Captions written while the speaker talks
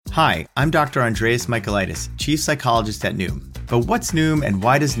Hi, I'm Dr. Andreas Michaelitis, Chief Psychologist at Noom. But what's Noom and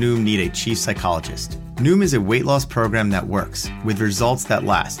why does Noom need a Chief Psychologist? Noom is a weight loss program that works, with results that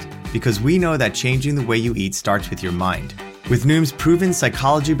last. Because we know that changing the way you eat starts with your mind. With Noom's proven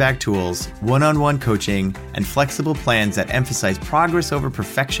psychology-backed tools, one-on-one coaching, and flexible plans that emphasize progress over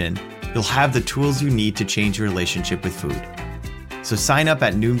perfection, you'll have the tools you need to change your relationship with food. So sign up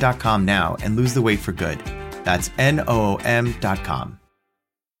at Noom.com now and lose the weight for good. That's Noom.com.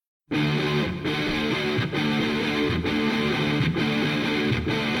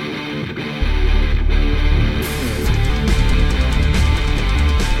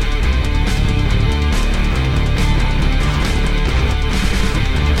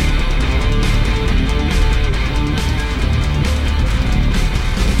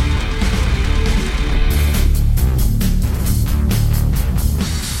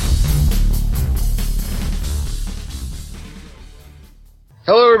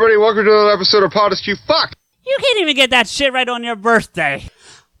 Hello, everybody. Welcome to another episode of Podescue. Fuck! You can't even get that shit right on your birthday.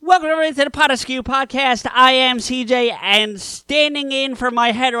 Welcome everybody to the Podescue podcast. I am CJ, and standing in for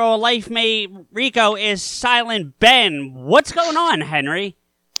my hetero life mate Rico is Silent Ben. What's going on, Henry?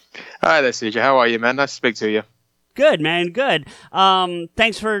 Hi there, CJ. How are you, man? Nice to speak to you. Good, man. Good.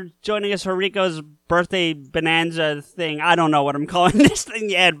 Thanks for joining us for Rico's birthday bonanza thing. I don't know what I'm calling this thing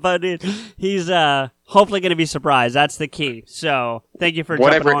yet, but he's hopefully going to be surprised. That's the key. So thank you for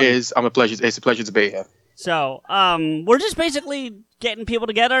whatever jumping on. it is. It's a pleasure to be here. So we're just basically getting people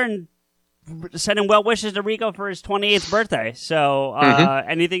together and sending well wishes to Rico for his 28th birthday. So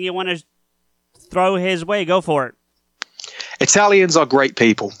anything you want to throw his way, go for it. Italians are great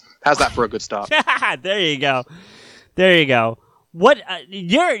people. How's that for a good start? There you go. There you go. What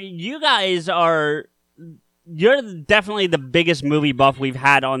you guys are? You're definitely the biggest movie buff we've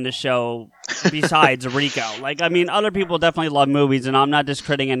had on the show, besides Rico. Like, I mean, other people definitely love movies, and I'm not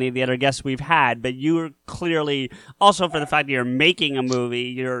discrediting any of the other guests we've had. But you're clearly also, for the fact that you're making a movie,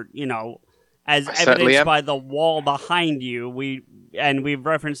 you're, you know, as evidenced by the wall behind you. We've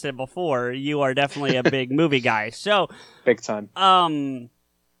referenced it before. You are definitely a big movie guy. So big time.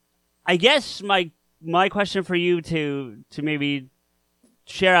 I guess my question for you to maybe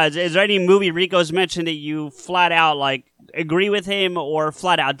share is there any movie Rico's mentioned that you flat out like agree with him or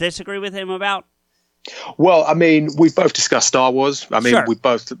flat out disagree with him about? Well, I mean, we've both discussed Star Wars. I mean, Sure. We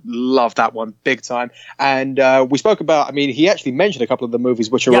both love that one big time. And we spoke about, I mean, he actually mentioned a couple of the movies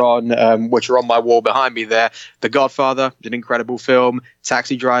which are on my wall behind me there. The Godfather is an incredible film.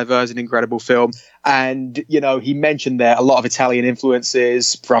 Taxi Driver is an incredible film. And, you know, he mentioned there a lot of Italian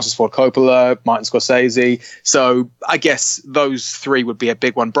influences, Francis Ford Coppola, Martin Scorsese. So I guess those three would be a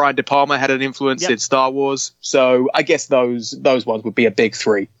big one. Brian De Palma had an influence in Star Wars. So I guess those ones would be a big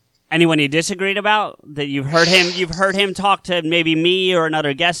three. Anyone you disagreed about that you've heard him talk to maybe me or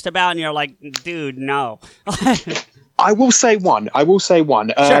another guest about, and you're like, dude, no. I will say one.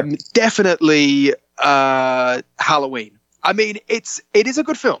 Sure. Definitely Halloween. I mean, it is a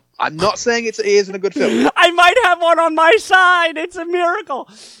good film. I'm not saying it isn't a good film. I might have one on my side. It's a miracle.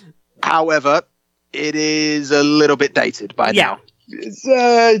 However, it is a little bit dated by now. It's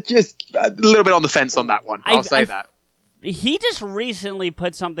just a little bit on the fence on that one. I'll say that. He just recently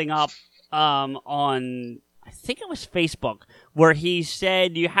put something up on, I think it was Facebook, where he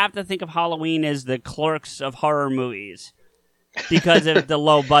said you have to think of Halloween as the Clerks of horror movies because of the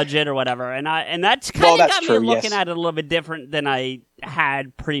low budget or whatever. And that's kind of got me looking at it a little bit different than I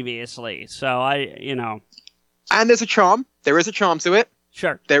had previously. So And there's a charm. There is a charm to it.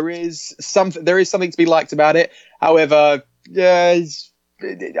 Sure. There is something to be liked about it. However,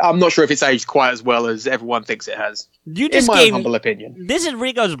 I'm not sure if it's aged quite as well as everyone thinks it has. In my humble opinion. This is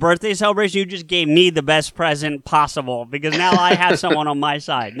Rico's birthday celebration. You just gave me the best present possible because now I have someone on my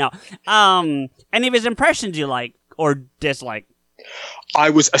side. No. Any of his impressions you like or dislike?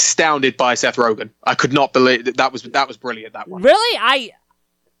 I was astounded by Seth Rogen. I could not believe that was brilliant, that one. Really? I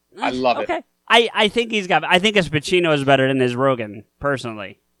love it. Okay. I think his Pacino is better than his Rogen,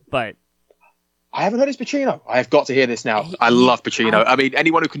 personally. But I haven't heard his Pacino. I have got to hear this now. I love Pacino. I mean,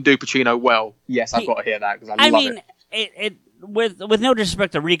 anyone who can do Pacino well, yes, I've got to hear that because I love it. With no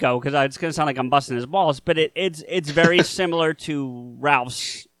disrespect to Rico, because it's going to sound like I'm busting his balls, but it's very similar to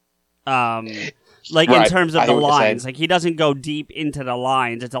Ralph's, in terms of the lines. Like, he doesn't go deep into the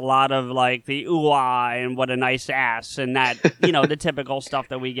lines. It's a lot of, like, the ooh-ah and what a nice ass and that, the typical stuff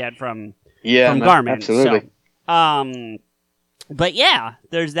that we get from Garmin. Absolutely. So, but yeah,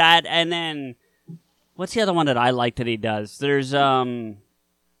 there's that, and then what's the other one that I like that he does? There's his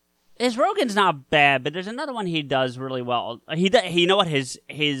Rogen's not bad, but there's another one he does really well. You know what?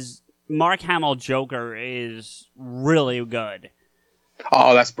 His Mark Hamill Joker is really good.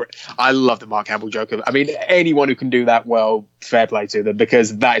 Oh, I love the Mark Hamill Joker. I mean, anyone who can do that well, fair play to them,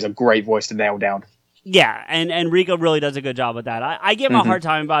 because that is a great voice to nail down. Yeah, and Rico really does a good job with that. I give him a hard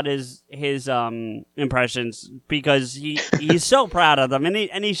time about his impressions because he's so proud of them,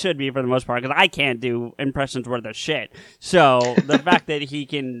 and he should be for the most part, because I can't do impressions worth of shit. So the fact that he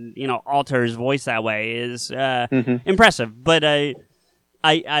can alter his voice that way is impressive. But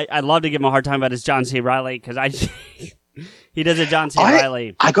I'd love to give him a hard time about his John C. Reilly, because he does a John C.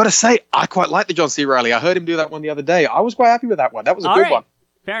 Reilly. I gotta say, I quite like the John C. Reilly. I heard him do that one the other day. I was quite happy with that one. That was a good one.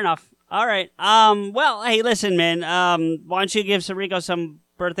 Fair enough. All right. Well, hey, listen, man. Why don't you give Rico some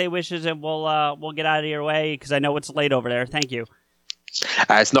birthday wishes, and we'll get out of your way, because I know it's late over there. Thank you.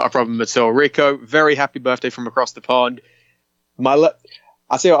 It's not a problem at all, Rico. Very happy birthday from across the pond.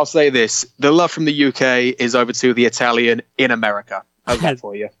 I'll say this: the love from the UK is over to the Italian in America. How's that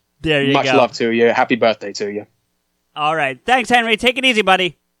for you? There you go. Much love to you. Happy birthday to you. All right. Thanks, Henry. Take it easy,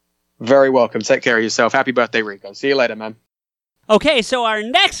 buddy. Very welcome. Take care of yourself. Happy birthday, Rico. See you later, man. Okay, so our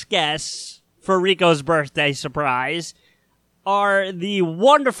next guests for Rico's birthday surprise are the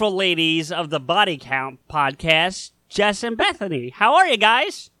wonderful ladies of the Body Count podcast, Jess and Bethany. How are you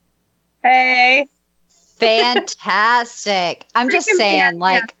guys? Hey. Fantastic. I'm just saying,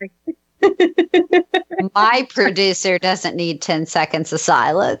 like, my producer doesn't need 10 seconds of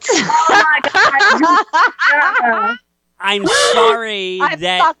silence. Oh my God. I'm sorry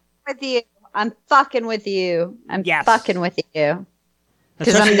that... I'm fucking with you. I'm fucking with you.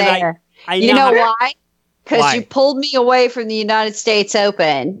 Because I'm there. You know why? Because you pulled me away from the United States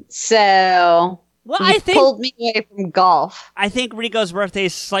Open. So you pulled me away from golf. I think Rico's birthday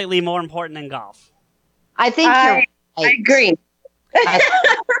is slightly more important than golf. I think you're right. I agree.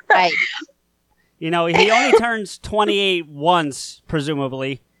 Right. He only turns 28 once,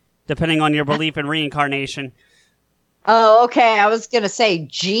 presumably, depending on your belief in reincarnation. Oh, okay. I was going to say,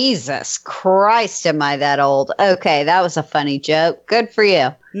 Jesus Christ, am I that old? Okay, that was a funny joke. Good for you.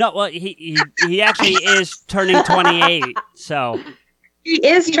 No, well, he actually is turning 28, so. He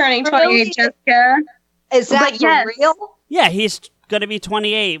is turning 28, Jessica. Is that for real? Yeah, he's going to be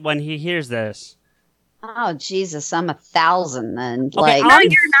 28 when he hears this. Oh, Jesus, I'm 1,000 then. Okay, no,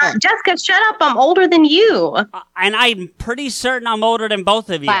 you're not. Jessica, shut up. I'm older than you. And I'm pretty certain I'm older than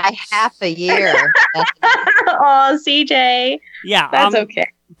both of you. By half a year. Oh, CJ. Yeah. That's okay.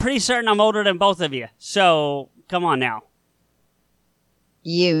 Pretty certain I'm older than both of you. So, come on now.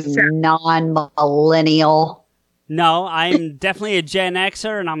 You non-millennial. No, I'm definitely a Gen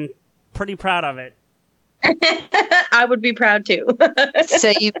Xer, and I'm pretty proud of it. I would be proud too.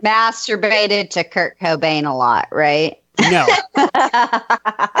 So you masturbated to Kurt Cobain a lot, right? No.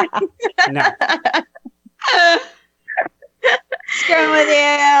 No. Screwing with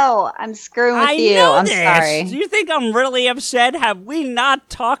you. I'm screwing with you. I'm sorry. Do you think I'm really upset? Have we not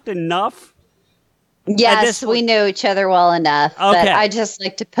talked enough? Yes, we know each other well enough. Okay. But I just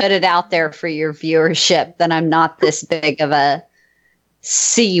like to put it out there for your viewership that I'm not this big of a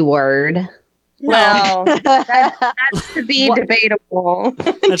C word. Well, that's to be debatable.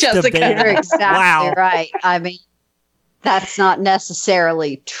 Jessica, you're exactly right. I mean, that's not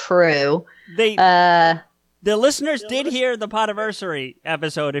necessarily true. The listeners did hear the Podiversary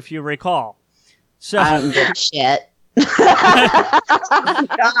episode, if you recall. So I don't give a shit. God,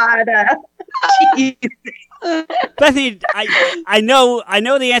 Bethany, I know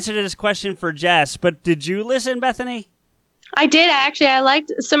the answer to this question for Jess, but did you listen, Bethany? I did, actually. I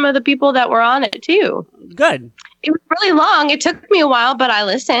liked some of the people that were on it, too. Good. It was really long. It took me a while, but I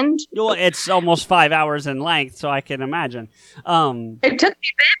listened. Well, it's almost 5 hours in length, so I can imagine. It took me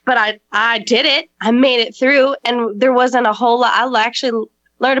a bit, but I did it. I made it through, and there wasn't a whole lot. I actually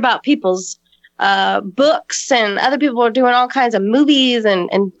learned about people's books, and other people were doing all kinds of movies and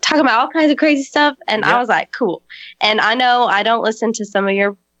talking about all kinds of crazy stuff, and I was like, cool. And I know I don't listen to some of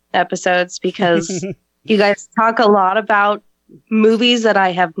your episodes because... You guys talk a lot about movies that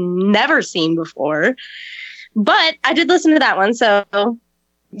I have never seen before, but I did listen to that one, so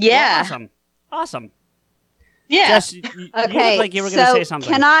yeah. Well, awesome. Yeah. Jess, you look like you were going to say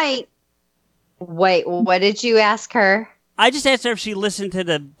something. Can I... Wait, what did you ask her? I just asked her if she listened to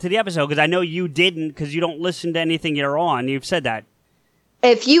the episode, because I know you didn't, because you don't listen to anything you're on. You've said that.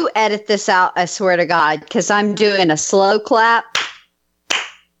 If you edit this out, I swear to God, because I'm doing a slow clap.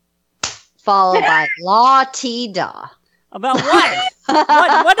 Followed by la-ti-da. About what?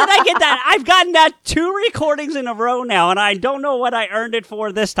 What did I get that? I've gotten that 2 recordings in a row now, and I don't know what I earned it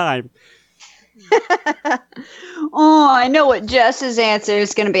for this time. Oh, I know what Jess's answer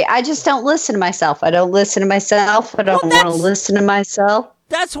is going to be. I just don't listen to myself. I don't want to listen to myself.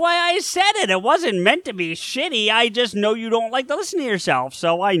 That's why I said it. It wasn't meant to be shitty. I just know you don't like to listen to yourself,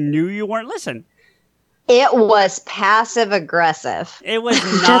 so I knew you weren't listening. It was passive aggressive. It was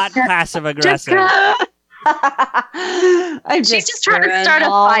not passive aggressive. She's just trying to start a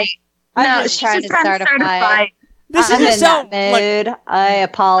fight. No, she's just trying to start a fight. This I'm is in that mood. I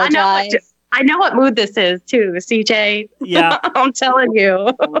apologize. I know what mood this is too, CJ. Yeah, I'm telling you.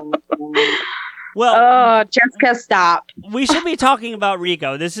 Well, Jessica, stop. We should be talking about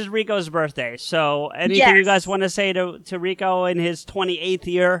Rico. This is Rico's birthday. So, anything you guys want to say to Rico in his 28th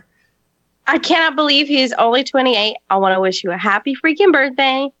year? I cannot believe he's only 28. I want to wish you a happy freaking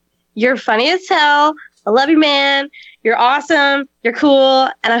birthday. You're funny as hell. I love you, man. You're awesome. You're cool.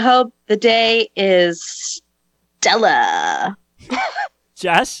 And I hope the day is stellar.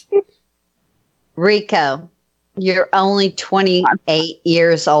 Jess? Rico, you're only 28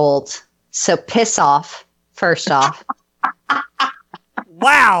 years old. So piss off, first off.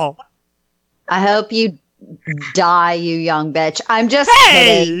 Wow. I hope you die, you young bitch. I'm just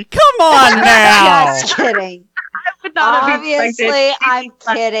kidding. Come on now. Just kidding. Obviously, I'm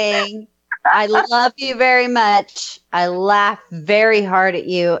kidding. I love you very much. I laugh very hard at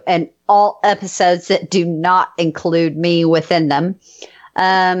you and all episodes that do not include me within them.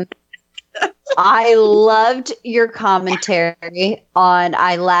 I loved your commentary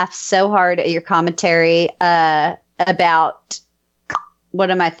I laughed so hard at your commentary about, what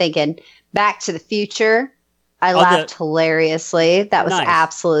am I thinking? Back to the Future. I laughed hilariously. That was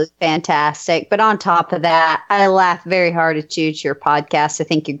absolutely fantastic. But on top of that, I laughed very hard at your podcast. I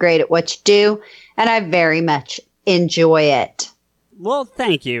think you're great at what you do, and I very much enjoy it. Well,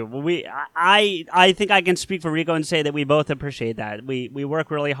 thank you. I think I can speak for Rico and say that we both appreciate that. We work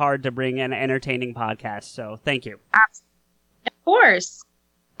really hard to bring an entertaining podcast, so thank you. Of course.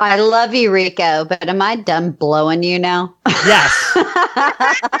 I love you, Rico, but am I done blowing you now? Yes.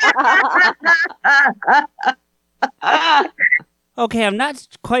 Okay, I'm not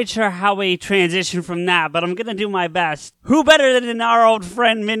quite sure how we transition from that, but I'm going to do my best. Who better than our old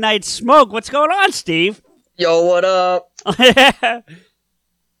friend Midnight Smoke? What's going on, Steve? Yo, what up?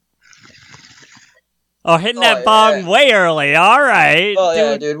 Hitting that bong way early. All right. Oh,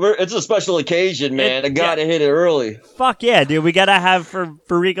 yeah, dude. It's a special occasion, man. I gotta hit it early. Fuck yeah, dude. We gotta have for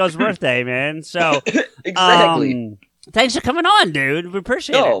Rico's birthday, man. So, exactly. Thanks for coming on, dude. We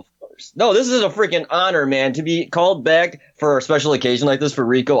appreciate it. Of course. No, this is a freaking honor, man. To be called back for a special occasion like this for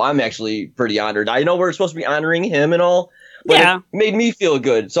Rico, I'm actually pretty honored. I know we're supposed to be honoring him and all, but it made me feel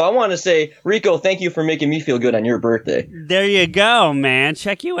good. So I want to say, Rico, thank you for making me feel good on your birthday. There you go, man.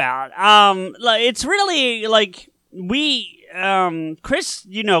 Check you out. It's really like Chris,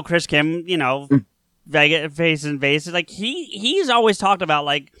 Chris Kim, Vegas Face and Face. Like he's always talked about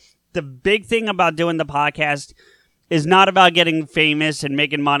like the big thing about doing the podcast is not about getting famous and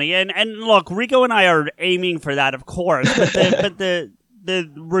making money. And look, Rico and I are aiming for that, of course. But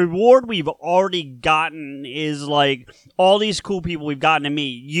the reward we've already gotten is like all these cool people we've gotten to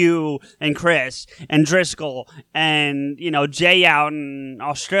meet, you and Chris and Driscoll and Jay out in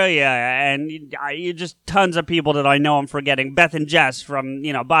Australia, and you just tons of people that I know I'm forgetting, Beth and Jess from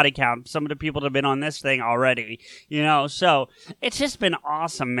Body Count, some of the people that have been on this thing already, so it's just been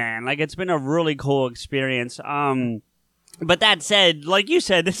awesome, man. Like it's been a really cool experience. But that said, like you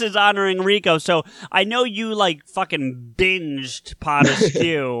said, this is honoring Rico, so I know you like fucking binged Pod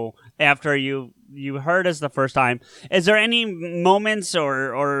Askew after you heard us the first time. Is there any moments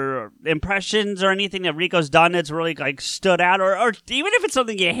or impressions or anything that Rico's done that's really like stood out, or even if it's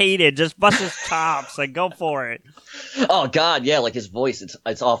something you hated, just bust his chops, like go for it. Oh God, yeah, like his voice,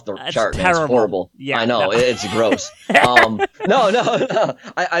 it's off the chart. Terrible. Man. It's horrible. Yeah, I know, it's gross. No.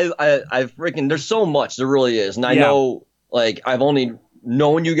 I freaking, there's so much, there really is, and I know. Like, I've only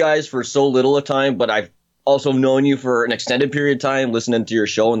known you guys for so little a time, but I've also known you for an extended period of time, listening to your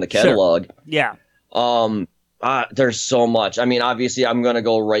show in the catalog. Sure. Yeah. There's so much. I mean, obviously, I'm going to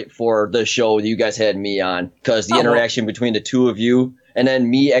go right for the show that you guys had me on, because the interaction between the two of you, and then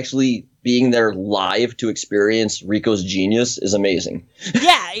me actually being there live to experience Rico's genius is amazing.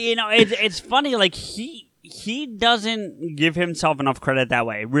 Yeah, it's funny, like, he doesn't give himself enough credit that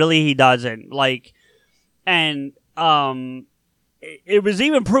way. Really, he doesn't. Like, and... it was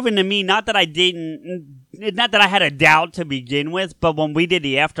even proven to me, not that I had a doubt to begin with, but when we did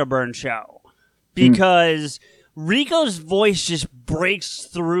the Afterburn show, because Rico's voice just breaks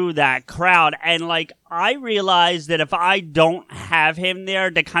through that crowd, and like I realized that if I don't have him there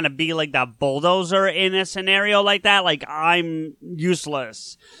to kind of be like the bulldozer in a scenario like that, like I'm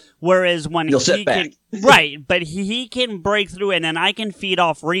useless. Whereas when You'll sit back. Right, but he can break through, and then I can feed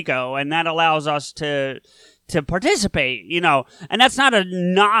off Rico, and that allows us to to participate, and that's not a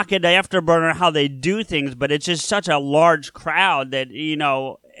knock at Afterburner how they do things, but it's just such a large crowd that,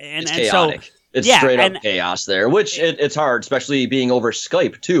 It's chaotic. So, it's straight up chaos there, which it's hard, especially being over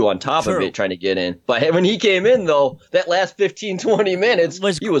Skype, too, on top of it, trying to get in. But when he came in, though, that last 15, 20 minutes,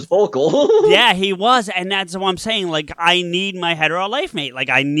 he was vocal. Yeah, he was, and that's what I'm saying. Like, I need my hetero life mate. Like,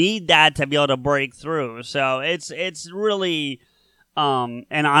 I need that to be able to break through. So it's really an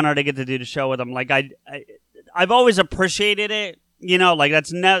honor to get to do the show with him. Like, I've always appreciated it. Like,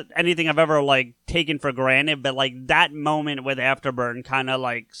 that's not anything I've ever, like, taken for granted, but, like, that moment with Afterburn kind of,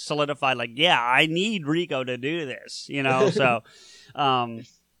 like, solidified, like, yeah, I need Rico to do this, so,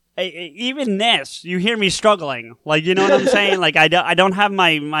 even this, you hear me struggling, like, you know what I'm saying? Like, I don't have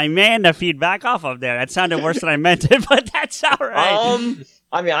my man to feed back off of there. That sounded worse than I meant it, but that's all right.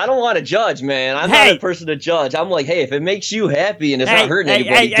 I mean, I don't want to judge, man. I'm not a person to judge. I'm like, hey, if it makes you happy and it's not hurting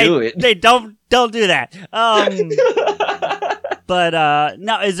anybody, do it. Hey, don't do that. But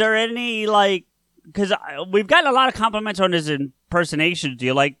no, is there any, like, because we've gotten a lot of compliments on his impersonations. Do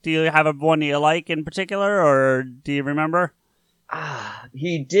you have one you like in particular, or do you remember?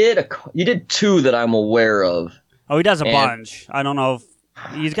 He did two that I'm aware of. Oh, he does a bunch. I don't know if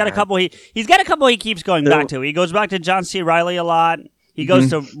he's got a couple. He's got a couple he keeps going back to. He goes back to John C. Reilly a lot. He goes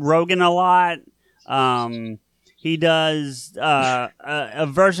to Rogan a lot. He does a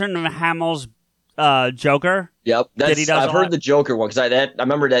version of Hamill's Joker. Yep, I've heard the Joker one because I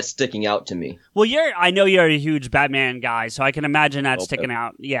remember that sticking out to me. Well, I know you're a huge Batman guy, so I can imagine that sticking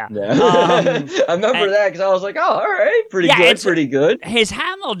out. Yeah. I remember that because I was like, oh, all right, pretty good. His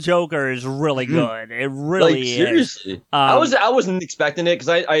Hamill Joker is really good. It really is. Seriously, I wasn't expecting it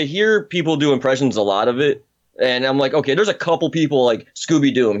because I hear people do impressions a lot of it. And I'm like, okay, there's a couple people like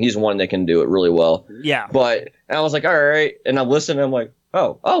Scooby Doo, he's one that can do it really well. Yeah. But I was like, all right. And I'm listening, and I'm like,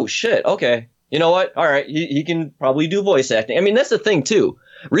 oh shit, okay. You know what? All right, he can probably do voice acting. I mean, that's the thing, too.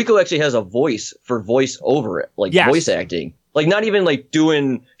 Rico actually has a voice for voice over it, like voice acting. Like, not even, like,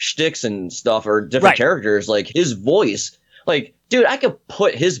 doing shticks and stuff or different characters. Like, his voice. Like, dude, I could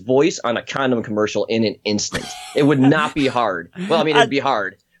put his voice on a condom commercial in an instant. It would not be hard. Well, I mean, it'd be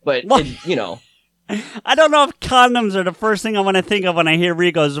hard. But, I don't know if condoms are the first thing I want to think of when I hear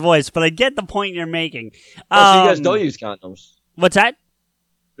Rico's voice, but I get the point you're making. So you guys don't use condoms? What's that?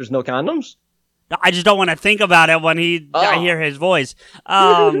 There's no condoms? I just don't want to think about it when I hear his voice.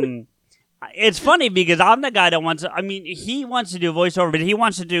 It's funny because I'm the guy that wants to, he wants to do voiceover, but he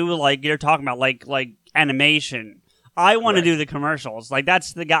wants to do, like you're talking about, like animation. I want to do the commercials. Like,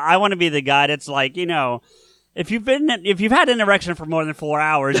 that's the guy. I want to be the guy that's like, if you've had an erection for more than 4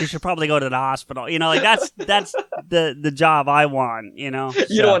 hours, you should probably go to the hospital. Like, that's the job I want. You don't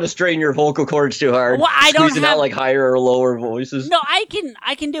want to strain your vocal cords too hard. Well, I don't squeezing out like higher or lower voices. No, I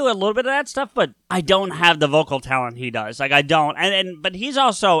can do a little bit of that stuff, but I don't have the vocal talent he does. Like, I don't. But he's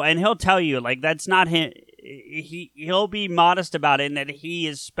also, and he'll tell you, like, that's not him. He'll be modest about it in that he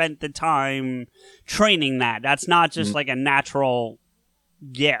has spent the time training that. That's not just like a natural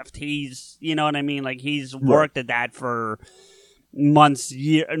gift. He's, you know what I mean? Like, he's worked at that for years,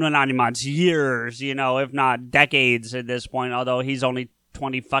 if not decades at this point, although he's only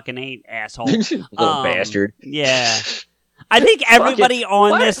 28, asshole. Little bastard. Yeah. I think everybody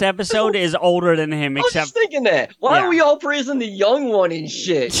on this episode is older than him, except... I was just thinking that. Why are we all praising the young one and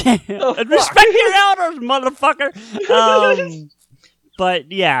shit? Respect your elders, motherfucker!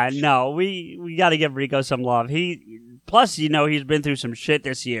 But yeah, no, we got to give Rico some love. Plus, he's been through some shit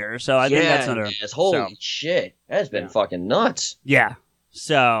this year, so I think that's another... Holy shit. That's been fucking nuts. Yeah.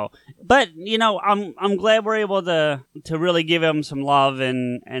 So, but, I'm glad we're able to really give him some love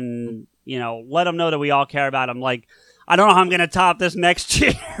and let him know that we all care about him. Like, I don't know how I'm going to top this next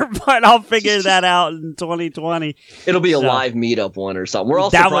year, but I'll figure that out in 2020. It'll be a live meetup one or something. We're all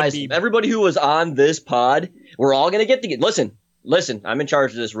surprised. Everybody who was on this pod, we're all going to get together. Listen, I'm in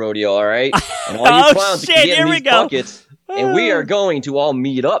charge of this rodeo, all right? And all you clowns can get in these buckets, and we are going to all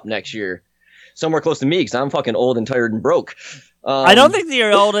meet up next year. Somewhere close to me, because I'm fucking old and tired and broke. I don't think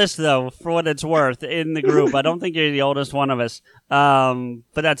you're oldest, though, for what it's worth, in the group. I don't think you're the oldest one of us.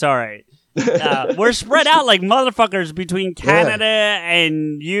 But that's all right. We're spread out like motherfuckers between Canada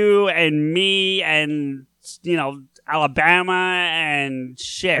and you and me and, Alabama and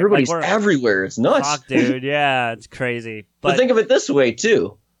shit. Everybody's everywhere. It's nuts. Fuck, dude. Yeah, it's crazy. But think of it this way,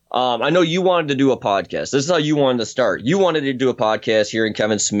 too. I know you wanted to do a podcast. This is how you wanted to start. You wanted to do a podcast hearing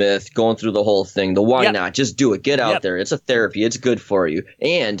Kevin Smith, going through the whole thing. Why not? Just do it. Get out there. It's a therapy. It's good for you.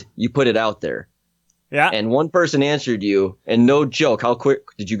 And you put it out there. Yeah. And one person answered you, and no joke, how quick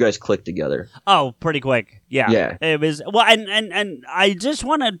did you guys click together? Oh, pretty quick. Yeah. Yeah. It was well, and I just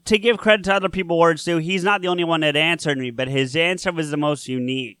wanted to give credit to other people words too. He's not the only one that answered me, but his answer was the most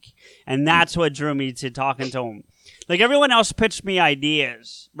unique, and that's what drew me to talking to him. Like everyone else pitched me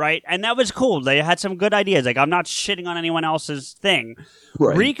ideas, right? And that was cool. They had some good ideas. Like I'm not shitting on anyone else's thing.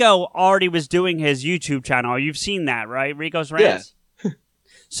 Right. Rico already was doing his YouTube channel. You've seen that, right? Rico's Rants. Yeah.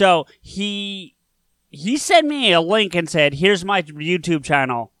 So he sent me a link and said, "Here's my YouTube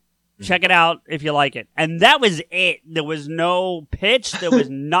channel. Check it out if you like it." And that was it. There was no pitch. There was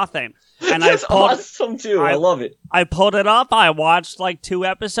nothing. And That's awesome too. I love it. I pulled it up. I watched like 2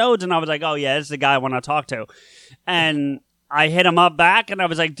 episodes, and I was like, "Oh yeah, this is the guy I want to talk to." And I hit him up back, and I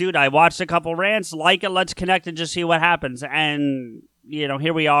was like, "Dude, I watched a couple rants. Like it. Let's connect and just see what happens." And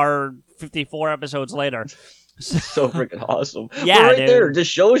here we are, 54 episodes later. So freaking awesome. Yeah, but right dude. there, it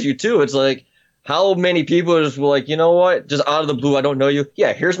just shows you too. It's like how many people just were like, you know what? Just out of the blue, I don't know you.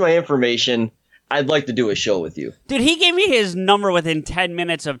 Yeah, here's my information. I'd like to do a show with you. Dude, he gave me his number within 10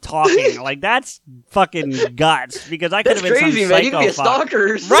 minutes of talking. Like, that's fucking guts. Because I could have been crazy, some man. You could be a psychopath.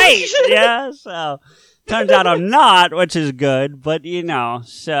 stalker. Right, yeah. So, turns out I'm not, which is good. But,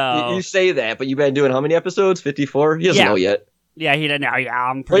 so. You say that, but you've been doing how many episodes? 54? He doesn't know yet. Yeah, he didn't know. Yeah,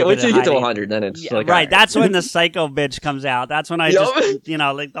 I'm pretty Wait good till at you get to hiding. 100, then it's like... Right, all right. that's when the psycho bitch comes out. That's when I just,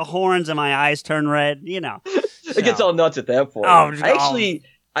 like the horns in my eyes turn red, It gets all nuts at that point. Oh, no.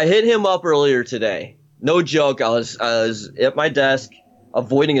 I hit him up earlier today. No joke. I was at my desk,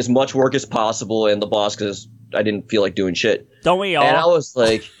 avoiding as much work as possible, and the boss, because I didn't feel like doing shit. Don't we all? And I was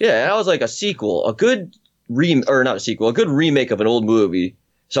like, a sequel, a good not a sequel, a good remake of an old movie.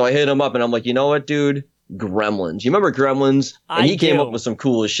 So I hit him up, and I'm like, you know what, dude? Gremlins. You remember Gremlins? And he came up with some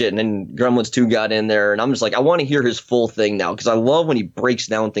cool shit, and then Gremlins 2 got in there, and I'm just like, I want to hear his full thing now, because I love when he breaks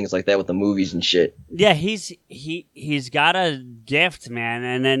down things like that with the movies and shit. Yeah, he's got a gift,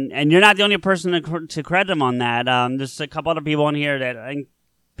 man, and you're not the only person to credit him on that. There's a couple other people in here that,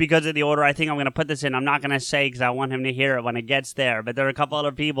 because of the order, I think I'm going to put this in. I'm not going to say because I want him to hear it when it gets there, but there are a couple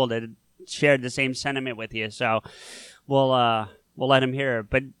other people that shared the same sentiment with you, so we'll let him hear it.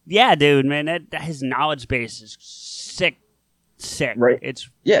 But yeah, dude, man, his knowledge base is sick. Right. It's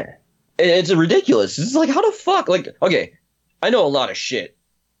ridiculous. It's like, how the fuck? Like, okay, I know a lot of shit,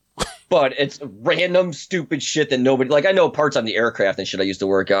 but it's random, stupid shit that nobody, like, I know parts on the aircraft and shit I used to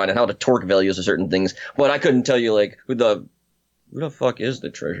work on and how the torque values of certain things, but I couldn't tell you, like, who the fuck is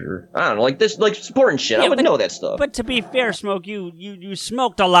the treasurer? I don't know, like this, like important shit. I wouldn't know that stuff. But to be fair, Smoke, you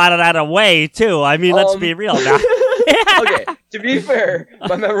smoked a lot of that away too. I mean, let's be real now. Okay, to be fair,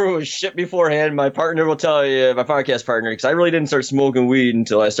 my memory was shit beforehand. My partner will tell you, my podcast partner, because I really didn't start smoking weed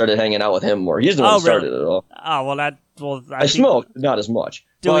until I started hanging out with him more. He's the one who started it all. Oh, well, I smoked, not as much.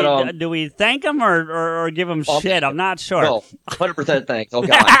 Do we thank him or give him shit? I'm not sure. No, 100% thanks. Oh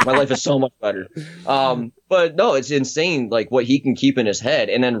god, my life is so much better. But no, it's insane, like what he can keep in his head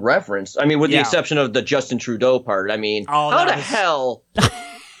and then reference. I mean, with the exception of the Justin Trudeau part. I mean, how the hell?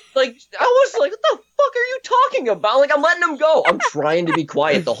 Like, I was like, what the fuck are you talking about? Like, I'm letting him go. I'm trying to be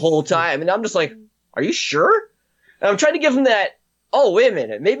quiet the whole time, and I'm just like, are you sure? And I'm trying to give him that. Oh, wait a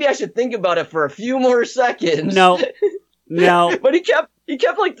minute. Maybe I should think about it for a few more seconds. No. But he kept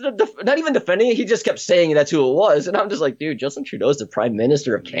like not even defending it. He just kept saying that's who it was, and I'm just like, dude, Justin Trudeau's the Prime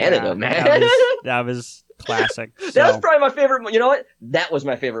Minister of Canada, man. That was classic. That was probably my favorite. You know what? That was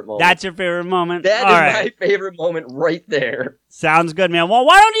my favorite moment. That's your favorite moment. That is my favorite moment right there. Sounds good, man. Well,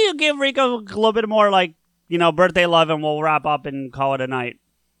 why don't you give Rico a little bit more like birthday love, and we'll wrap up and call it a night.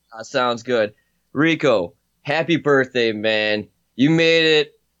 Sounds good, Rico. Happy birthday, man. You made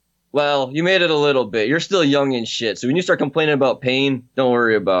it. Well, you made it a little bit. You're still young and shit. So when you start complaining about pain, don't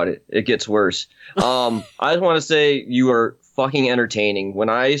worry about it. It gets worse. I just want to say you are fucking entertaining. When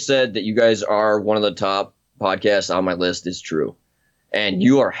I said that you guys are one of the top podcasts on my list, it's true. And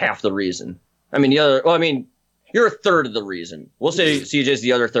you are half the reason. I mean, you're a third of the reason. We'll say CJ's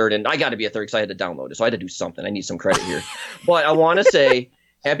the other third, and I got to be a third because I had to download it. So I had to do something. I need some credit here. But I want to say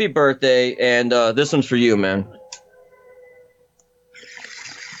happy birthday, and this one's for you, man.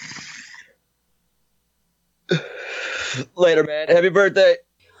 Later, man. Happy birthday.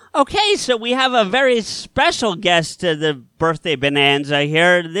 Okay, so we have a very special guest to the birthday bonanza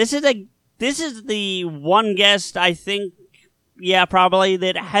here. This is the one guest I think, probably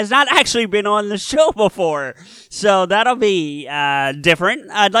that has not actually been on the show before. So that'll be different.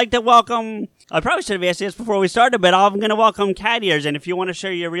 I'd like to welcome. I probably should have asked this before we started, but I'm going to welcome Cat Ears, and if you want to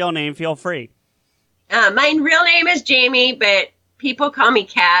share your real name, feel free. My real name is Jamie, but people call me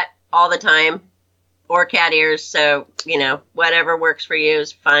Cat all the time. Or Cat Ears, so, whatever works for you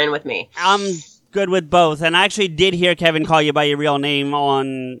is fine with me. good with both. And I actually did hear Kevin call you by your real name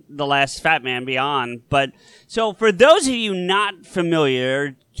on the last Fat Man Beyond. But so for those of you not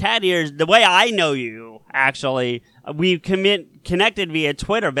familiar, Cat Ears, the way I know you, actually, we connected via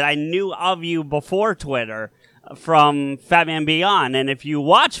Twitter, but I knew of you before Twitter from Fat Man Beyond. And if you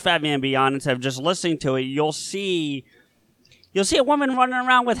watch Fat Man Beyond instead of just listening to it, you'll see a woman running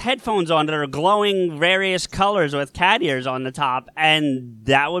around with headphones on that are glowing various colors with cat ears on the top, and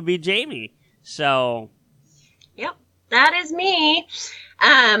that would be Jamie. So, yep, that is me.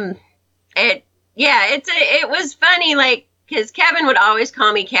 It was funny, like, because Kevin would always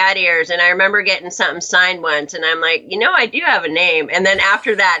call me Cat Ears, and I remember getting something signed once, and I'm like, I do have a name. And then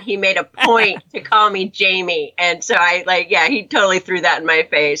after that, he made a point to call me Jamie, and so he totally threw that in my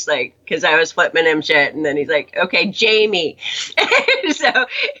face, like, because I was flipping him shit, and then he's like, okay, Jamie. so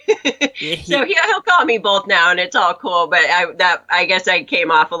he'll call me both now, and it's all cool, but I guess I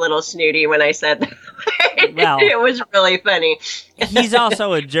came off a little snooty when I said that. Well, it was really funny. He's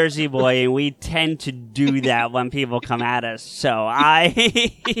also a Jersey boy, and we tend to do that when people come at us. So I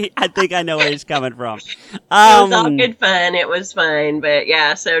think I know where he's coming from. It was all good fun. It was fine, but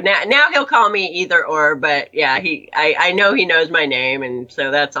yeah. So now he'll call me either or. But yeah, I know he knows my name, and so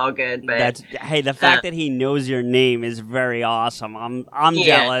that's all good. But the fact that he knows your name is very awesome. I'm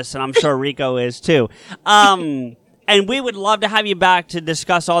jealous, and I'm sure Rico is too. And we would love to have you back to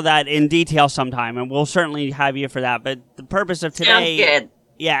discuss all that in detail sometime, and we'll certainly have you for that. But the purpose of today,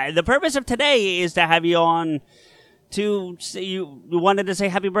 the purpose of today is to have you on to say you wanted to say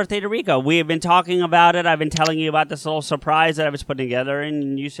happy birthday to Rico. We have been talking about it. I've been telling you about this little surprise that I was putting together,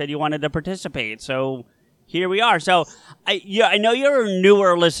 and you said you wanted to participate. So here we are. So I know you're a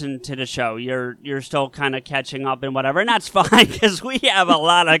newer listener to the show. You're still kind of catching up and whatever, and that's fine because we have a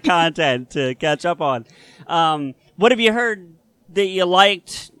lot of content to catch up on. What have you heard that you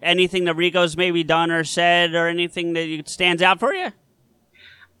liked? Anything that Rico's maybe done or said, or anything that stands out for you?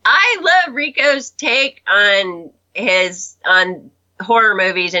 I love Rico's take on horror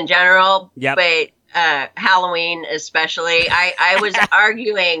movies in general, but Halloween especially. I was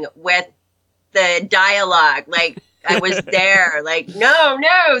arguing with the dialogue, like I was there, like no,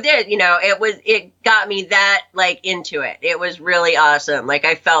 it got me that into it. It was really awesome. Like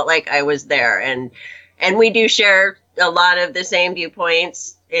I felt like I was there, and we do share a lot of the same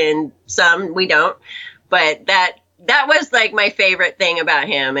viewpoints, and some we don't. But that was like my favorite thing about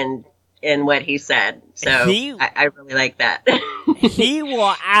him and what he said. So I really like that. He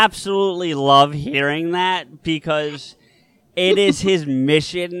will absolutely love hearing that because it is his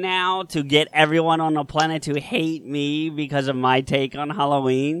mission now to get everyone on the planet to hate me because of my take on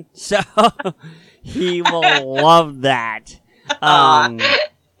Halloween. So he will love that.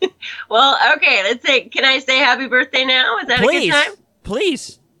 Well, okay, let's say, can I say happy birthday now? Is that a good time?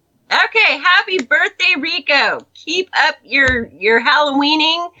 Please. Okay, happy birthday, Rico. Keep up your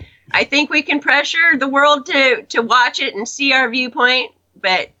Halloweening. I think we can pressure the world to watch it and see our viewpoint,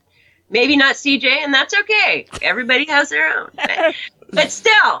 but maybe not CJ, and that's okay. Everybody has their own. But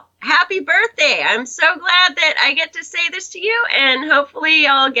still, happy birthday. I'm so glad that I get to say this to you, and hopefully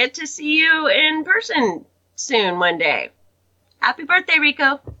I'll get to see you in person soon one day. Happy birthday,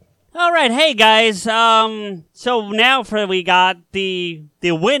 Rico. All right, hey guys. So now we got the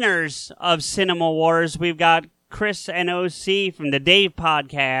winners of Cinema Wars. We've got Chris and OC from the Dave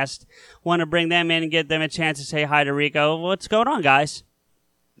podcast. Want to bring them in and get them a chance to say hi to Rico. What's going on, guys?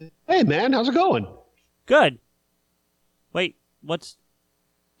 Hey man, how's it going? Good. Wait,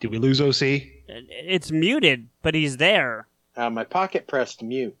 Did we lose OC? It's muted, but he's there. My pocket pressed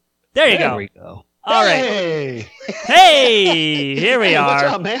mute. There you go. There we go. All right. Hey, here we are.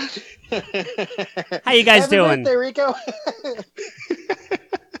 What's up, man? How you guys doing? Happy birthday, Rico.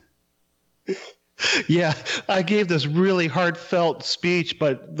 Yeah, I gave this really heartfelt speech,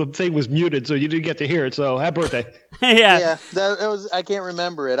 but the thing was muted, so you didn't get to hear it. So happy birthday. Yeah. That was. I can't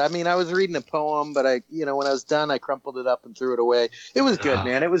remember it. I mean, I was reading a poem, but when I was done, I crumpled it up and threw it away. It was good,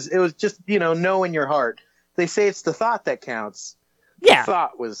 man. It was just know in your heart. They say it's the thought that counts. Yeah. The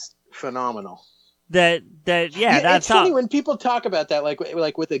thought was phenomenal. That's funny when people talk about that, like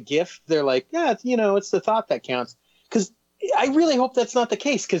with a gift, they're like, yeah, it's the thought that counts. Because I really hope that's not the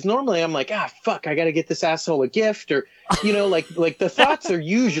case. Because normally I'm like, fuck, I got to get this asshole a gift, or like the thoughts are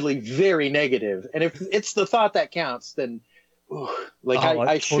usually very negative, and if it's the thought that counts, then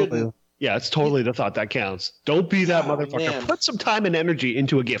I shouldn't. Yeah, it's totally the thought that counts. Don't be that motherfucker. Man. Put some time and energy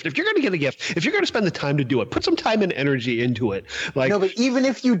into a gift. If you're going to get a gift, if you're going to spend the time to do it, put some time and energy into it. No, but even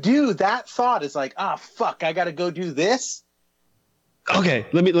if you do, that thought is like, fuck, I got to go do this. Okay,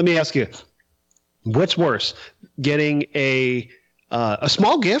 let me ask you, what's worse, getting a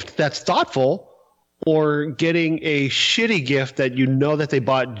small gift that's thoughtful, or getting a shitty gift that you know that they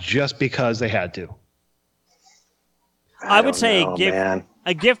bought just because they had to? I would say man.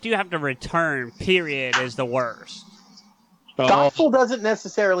 a gift you have to return, period, is the worst. Thoughtful doesn't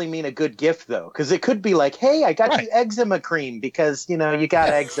necessarily mean a good gift, though, because it could be like, hey, I got you eczema cream because, you got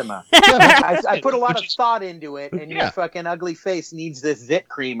eczema. I put a lot of thought into it, and your fucking ugly face needs this zit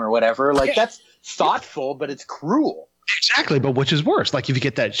cream or whatever. Like, that's thoughtful, but it's cruel. Exactly, but which is worse? Like, if you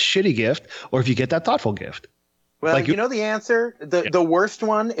get that shitty gift or if you get that thoughtful gift? Well, like you know the answer? The worst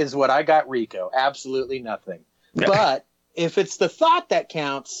one is what I got Rico. Absolutely nothing. But if it's the thought that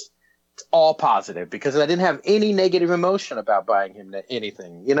counts, it's all positive because I didn't have any negative emotion about buying him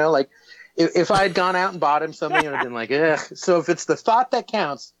anything. Like if I had gone out and bought him something, I'd have been like, ugh. So if it's the thought that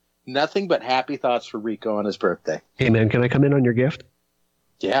counts, nothing but happy thoughts for Rico on his birthday. Hey, man, can I come in on your gift?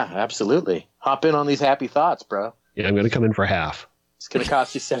 Yeah, absolutely. Hop in on these happy thoughts, bro. Yeah, I'm going to come in for half. It's going to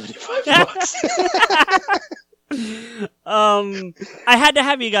cost you $75. I had to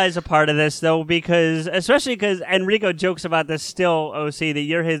have you guys a part of this though, especially because Enrico jokes about this still, OC, that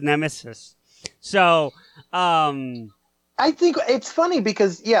you're his nemesis. So, I think it's funny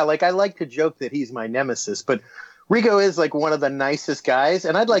because I like to joke that he's my nemesis, but Rico is like one of the nicest guys,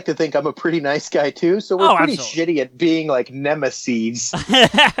 and I'd like to think I'm a pretty nice guy too. So we're pretty shitty at being like nemesis.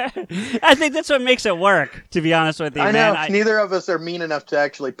 I think that's what makes it work. To be honest with you, I know neither of us are mean enough to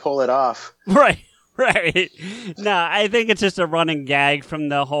actually pull it off. Right. No, I think it's just a running gag from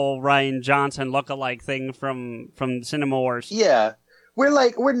the whole Rian Johnson lookalike thing from Cinema Wars. Yeah.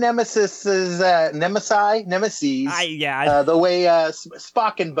 We're nemesis, nemesis. The way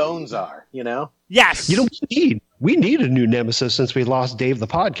Spock and Bones are, Yes. We need a new nemesis since we lost Dave the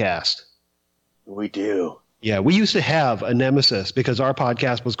podcast. We do. Yeah, we used to have a nemesis because our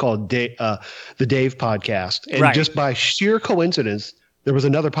podcast was called the Dave Podcast, and just by sheer coincidence, there was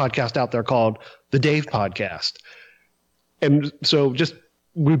another podcast out there called the Dave Podcast, and so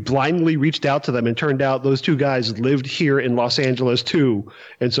we blindly reached out to them, and turned out those two guys lived here in Los Angeles too,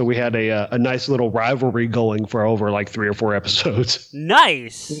 and so we had a nice little rivalry going for over like 3 or 4 episodes.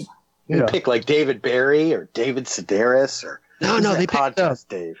 Nice. You pick like David Barry or David Sedaris or no, they picked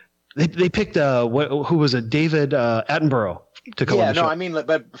Dave. They picked who was it? David Attenborough to come on the show. I mean,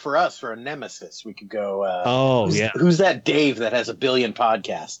 but for us, for a nemesis, we could go. Who's that Dave that has 1 billion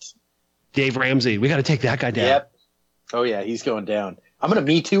podcasts? Dave Ramsey. We got to take that guy down. Yep. Oh yeah, he's going down. I'm gonna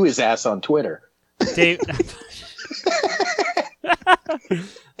Me Too his ass on Twitter. Dave.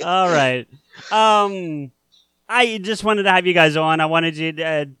 All right. I just wanted to have you guys on. I wanted you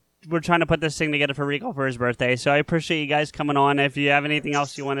to. We're trying to put this thing together for Rico for his birthday, so I appreciate you guys coming on. If you have anything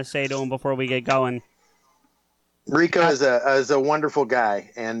else you want to say to him before we get going. Rico is a wonderful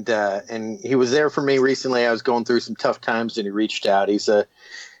guy, and he was there for me recently. I was going through some tough times, and he reached out. He's a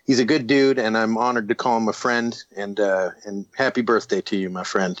good dude, and I'm honored to call him a friend. And happy birthday to you, my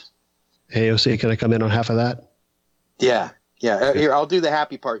friend. Hey, OC, can I come in on half of that? Yeah. Here, I'll do the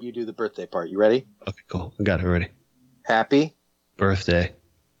happy part. You do the birthday part. You ready? Okay, cool. I got it ready. Happy birthday.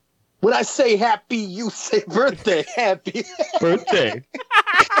 When I say happy, you say birthday. Happy birthday.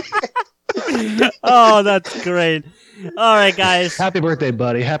 Oh, that's great. All right, guys. Happy birthday,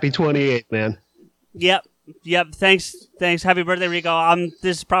 buddy. Happy 28th, man. Yep. Thanks. Happy birthday, Rico.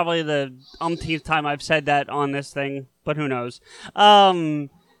 This is probably the umpteenth time I've said that on this thing, but who knows?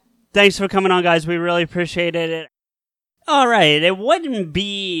 Thanks for coming on, guys. We really appreciate it. All right, it wouldn't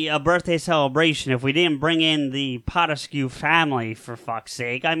be a birthday celebration if we didn't bring in the Potescue family, for fuck's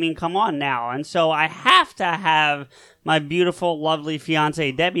sake. I mean, come on now. And so I have to have my beautiful, lovely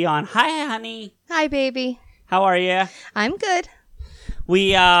fiance Debbie on. Hi, honey. Hi, baby. How are you? I'm good.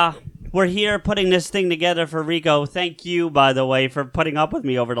 We're here putting this thing together for Rico. Thank you, by the way, for putting up with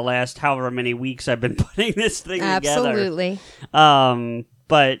me over the last however many weeks I've been putting this thing together. Absolutely.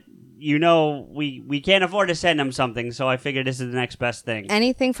 But we can't afford to send him something, so I figured this is the next best thing.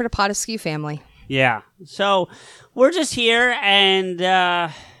 Anything for the Potescue family. Yeah. So we're just here,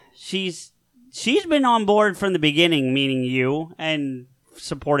 and she's been on board from the beginning, meaning you, and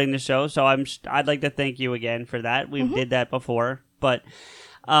supporting the show. So I'd like to thank you again for that. We did that before, but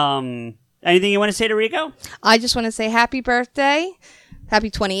anything you want to say to Rico? I just want to say happy birthday,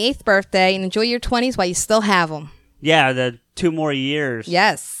 happy 28th birthday, and enjoy your 20s while you still have them. Yeah, the 2 more years.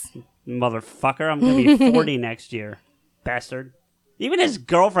 Yes. Motherfucker, I'm going to be 40 next year. Bastard. Even his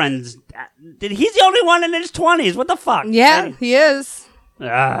girlfriend's... He's the only one in his 20s. What the fuck? Yeah, he is.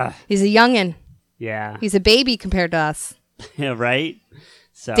 He's a youngin'. Yeah. He's a baby compared to us. Yeah, right?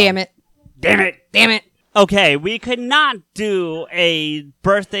 So. Damn it. Okay, we could not do a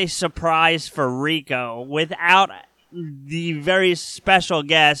birthday surprise for Rico without the very special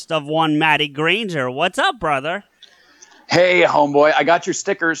guest of one Matty Granger. What's up, brother? Hey, homeboy, I got your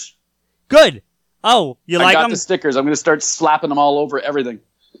stickers. Good. Oh, you like them? I got the stickers. I'm going to start slapping them all over everything.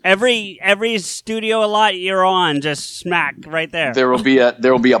 Every studio lot you're on, just smack right there. There will be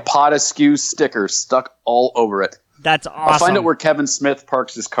a Pot Askew sticker stuck all over it. That's awesome. I'll find out where Kevin Smith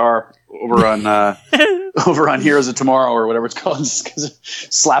parks his car over on Heroes of Tomorrow or whatever it's called.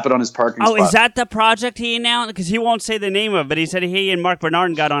 Just slap it on his parking spot. Oh, is that the project he announced? Because he won't say the name of it, but he said he and Mark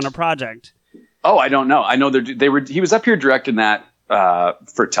Bernard got on a project. Oh, I don't know. I know he was up here directing that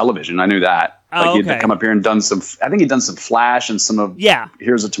for television. I knew that. Oh, he'd come up here and done some. I think he'd done some Flash and some of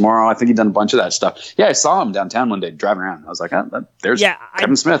Heroes of Tomorrow. I think he'd done a bunch of that stuff. Yeah, I saw him downtown one day driving around. I was like, there's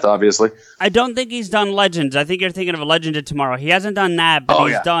Kevin Smith, obviously. I don't think he's done Legends. I think you're thinking of a Legend of Tomorrow. He hasn't done that, but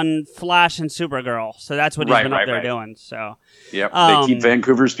he's done Flash and Supergirl. So that's what he's been up there doing. So yep, they keep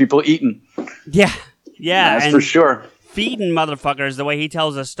Vancouver's people eating. Yeah, that's for sure. Feeding motherfuckers the way he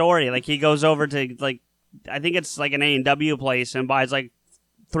tells a story. Like he goes over to I think it's like an A&W place and buys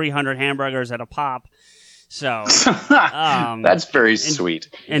 300 hamburgers at a pop. So that's very sweet.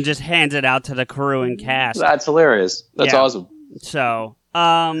 And just hands it out to the crew and cast. That's hilarious. That's awesome. So,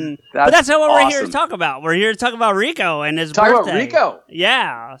 but that's not what we're here to talk about. We're here to talk about Rico and his birthday. Talk about Rico.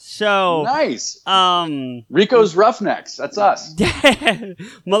 Yeah. So nice. Rico's Roughnecks. That's us.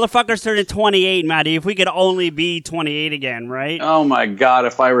 Motherfuckers turning 28, Matty. If we could only be 28 again, right? Oh my God!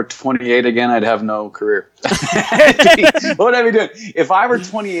 If I were 28 again, I'd have no career. What would I be doing? If I were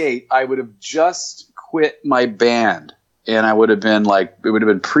 28, I would have just quit my band. And I would have been it would have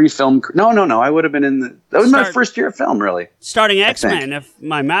been pre-film. No. I would have been that was my first year of film, really. Starting X-Men, if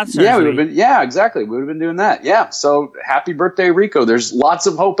my math serves we would me. have been. Yeah, exactly. We would have been doing that. Yeah. So happy birthday, Rico. There's lots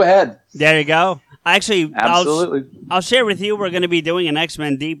of hope ahead. There you go. Actually, absolutely. I'll share with you. We're going to be doing an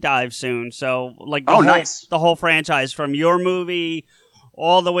X-Men deep dive soon. So nice. The whole franchise from your movie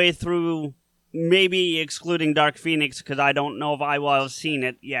all the way through. Maybe excluding Dark Phoenix because I don't know if I will have seen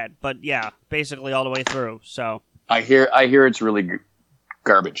it yet. But yeah, basically all the way through. So. I hear it's really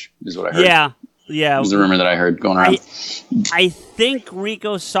garbage, is what I heard. Yeah. It was the rumor that I heard going around. I think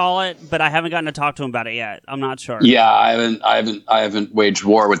Rico saw it, but I haven't gotten to talk to him about it yet. I'm not sure. Yeah, I haven't waged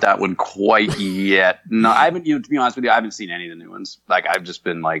war with that one quite yet. No, I haven't. To be honest with you, I haven't seen any of the new ones. I've just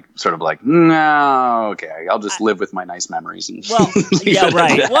been no, okay, I'll just live with my nice memories. And yeah,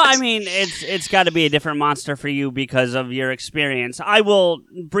 right. Well, I mean, it's got to be a different monster for you because of your experience. I will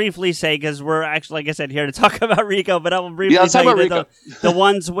briefly say because we're actually, like I said, here to talk about Rico, but I will briefly tell you that the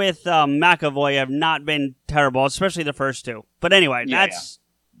ones with McAvoy have not been terrible, especially the first two. But anyway, that's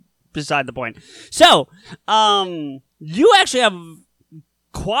beside the point. So, you actually have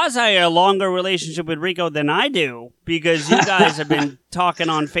quasi a longer relationship with Rico than I do because you guys have been talking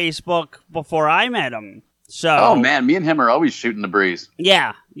on Facebook before I met him. So, oh man, me and him are always shooting the breeze.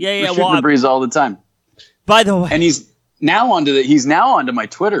 Yeah. We're shooting the breeze all the time. By the way, and he's now onto my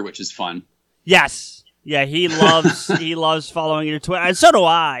Twitter, which is fun. Yes. Yeah, he loves following your Twitter. And so do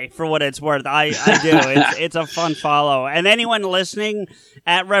I, for what it's worth. I do. It's a fun follow. And anyone listening,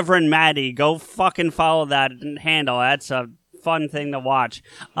 at Reverend Maddie, go fucking follow that handle. That's a fun thing to watch.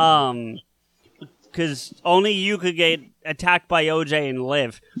 Because only you could get attacked by OJ and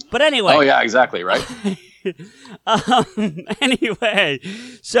live. But anyway. Oh, yeah, exactly, right? Anyway,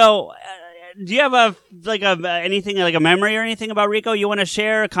 so... do you have anything like a memory or anything about Rico you want to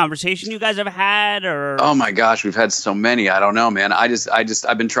share? A conversation you guys have had, or? Oh my gosh, we've had so many. I don't know, man.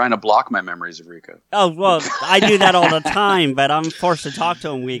 I've been trying to block my memories of Rico. Oh well, I do that all the time, but I'm forced to talk to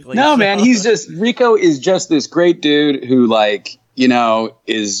him weekly. No, man, Rico is just this great dude who,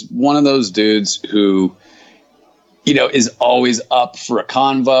 is one of those dudes who, is always up for a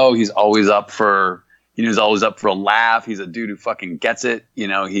convo. He's always up for, he's always up for a laugh. He's a dude who fucking gets it.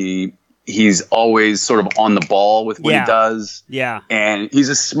 He's always sort of on the ball with what he does. Yeah. And he's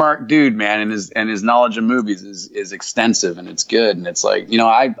a smart dude, man. And his knowledge of movies is extensive and it's good. And it's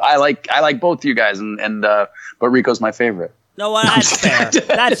I like both you guys but Rico's my favorite. No, well, that's fair.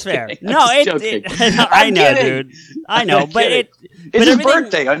 That's fair. No, I know, dude. I know, but it's his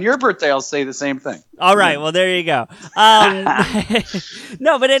birthday. On your birthday, I'll say the same thing. All right, well, there you go.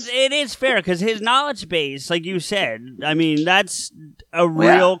 No, but it is fair because his knowledge base, like you said, I mean, that's a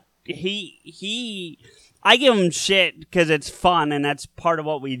real. I give him shit because it's fun and that's part of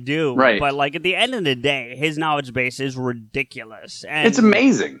what we do. Right. But at the end of the day, his knowledge base is ridiculous. And it's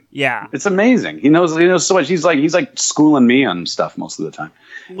amazing. Yeah. It's amazing. He knows so much. He's like schooling me on stuff most of the time.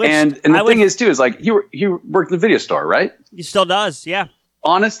 And the thing is too, is he worked in the video store, right? He still does. Yeah.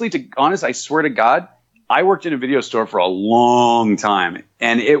 Honest, I swear to God, I worked in a video store for a long time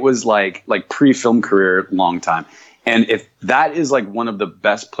and it was like pre-film career, long time. And if that is like one of the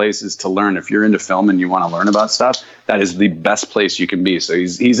best places to learn, if you're into film and you want to learn about stuff, that is the best place you can be. So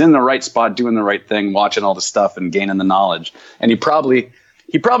he's in the right spot, doing the right thing, watching all the stuff and gaining the knowledge. And he probably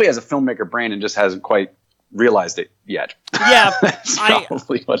has a filmmaker brain and just hasn't quite realized it yet. Yeah, that's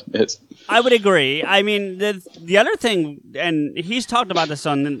probably what it is. I would agree. I mean, the other thing, and he's talked about this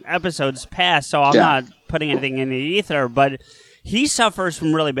on episodes past, so I'm not putting anything in the ether, but he suffers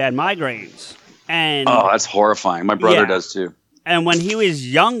from really bad migraines. And that's horrifying. My brother does too. And when he was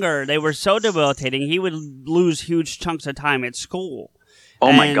younger, they were so debilitating, he would lose huge chunks of time at school.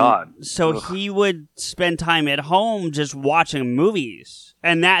 Oh my God. So he would spend time at home just watching movies.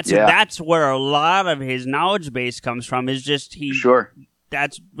 And that's where a lot of his knowledge base comes from, is just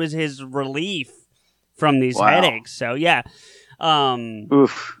that was his relief from these headaches. So yeah.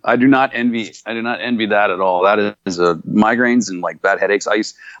 Oof. I do not envy that at all. That is migraines and like bad headaches. I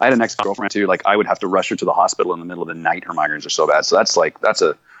had an ex-girlfriend too. Like I would have to rush her to the hospital in the middle of the night. Her migraines are so bad. So that's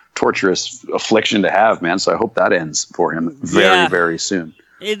a torturous affliction to have, man. So I hope that ends for him very, very soon.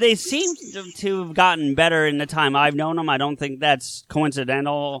 They seem to have gotten better in the time I've known them. I don't think that's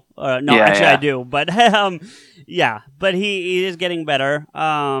coincidental. I do. But but he is getting better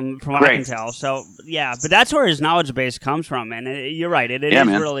from what I can tell. So, but that's where his knowledge base comes from. And you're right. It is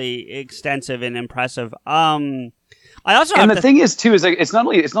really extensive and impressive. I also thing is, too, is like it's not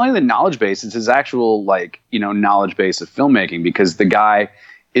only the knowledge base, it's his actual knowledge base of filmmaking, because the guy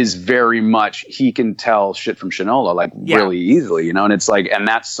is very much, he can tell shit from Shinola really easily, and it's like, and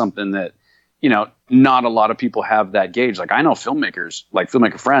that's something that, not a lot of people have that gauge. Like I know filmmakers, like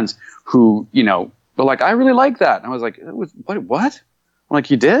filmmaker friends who, but like, I really like that. And I was like, what? I'm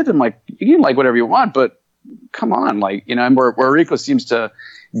like, you did? I'm like, you can like whatever you want, but come on. Like, and where Rico seems to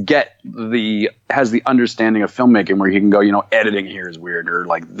has the understanding of filmmaking where he can go, editing here is weird, or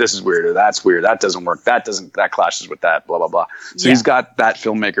like this is weird, or that's weird, that doesn't work, that clashes with that, blah blah blah. So he's got that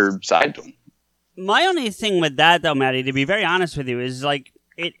filmmaker side to him. My only thing with that though, Maddie, to be very honest with you, is like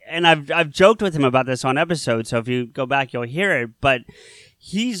it, and I've joked with him about this on episodes, so if you go back you'll hear it, but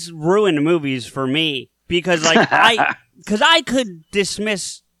he's ruined movies for me because like I could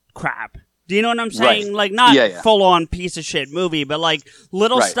dismiss crap. Do you know what I'm saying? Right. Like, not full-on piece of shit movie, but like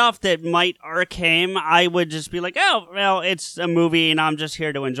little stuff that might irk him, I would just be like, oh, well, it's a movie and I'm just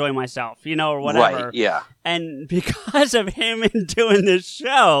here to enjoy myself, or whatever. Right, yeah. And because of him and doing this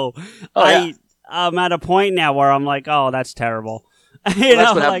show, I'm at a point now where I'm like, oh, that's terrible.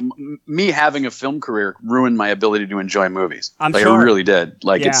 That's what happened. Me having a film career ruined my ability to enjoy movies. I'm sure. It really did.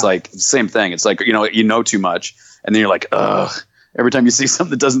 Like, it's like the same thing. It's like, you know too much, and then you're like, ugh. Every time you see something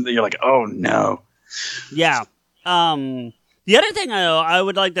that doesn't, you're like, oh no. Yeah. The other thing I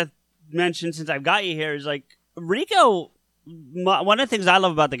would like to mention since I've got you here is like Rico. One of the things I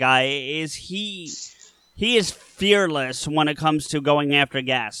love about the guy is he is fearless when it comes to going after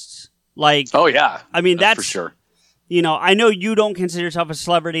guests. Like, oh yeah, I mean that's for sure. I know you don't consider yourself a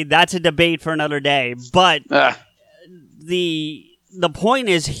celebrity. That's a debate for another day. But the point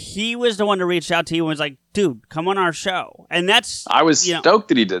is, he was the one to reach out to you and was like, dude, come on our show. And that's... I was stoked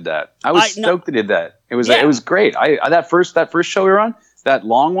that he did that. I was stoked that he did that. It was great. That first show we were on, that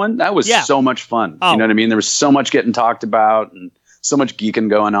long one, that was so much fun. You know what I mean? There was so much getting talked about and so much geeking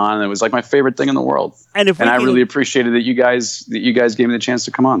going on. And it was like my favorite thing in the world. And I really appreciated that you guys gave me the chance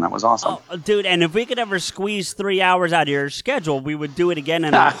to come on. That was awesome. Oh, dude, and if we could ever squeeze 3 hours out of your schedule, we would do it again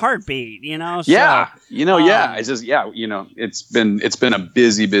in a heartbeat, So, it's just, it's been a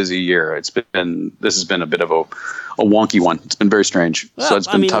busy year. This has been a bit of a wonky one. It's been very strange. Well, so it's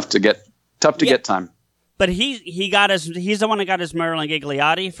been tough to get time. But he's the one that got his Marilyn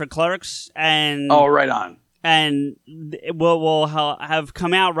Gigliotti for Clerks. And right on. And we'll have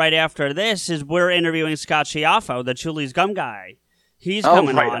come out right after this is we're interviewing Scott Schiaffo, the Chuli's Gum guy. He's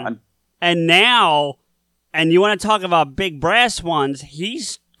coming on. And now, and you want to talk about big brass ones,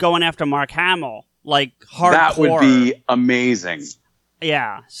 he's going after Mark Hamill, like hardcore. That would be amazing.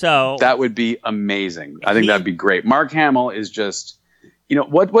 Yeah, so. That would be amazing. I think that'd be great. Mark Hamill is just,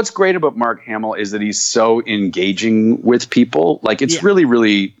 what's great about Mark Hamill is that he's so engaging with people. Like, it's really,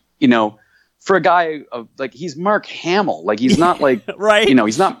 really, for a guy of like, he's Mark Hamill, like he's not like, right.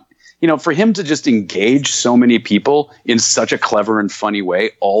 He's not, for him to just engage so many people in such a clever and funny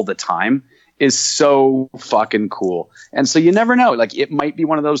way all the time is so fucking cool. And so you never know, like it might be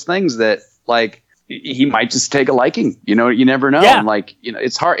one of those things that like he might just take a liking, you never know. Yeah. And like,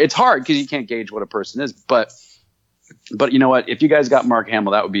 it's hard because you can't gauge what a person is, but you know what, if you guys got Mark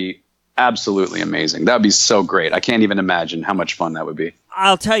Hamill, that would be absolutely amazing. That would be so great. I can't even imagine how much fun that would be.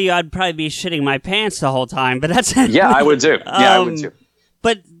 I'll tell you, I'd probably be shitting my pants the whole time, but that's... Yeah, I would too. I would too.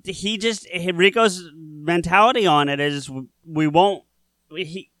 But Rico's mentality on it is we won't.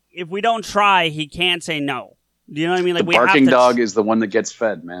 If we don't try, he can't say no. Do you know what I mean? Like the barking dog is the one that gets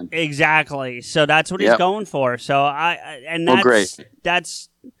fed, man. Exactly. So that's what he's going for. So that's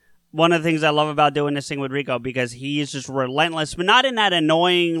one of the things I love about doing this thing with Rico, because he's just relentless, but not in that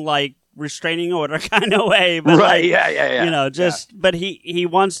annoying, like, restraining order kind of way. But right? Like, yeah. You know, but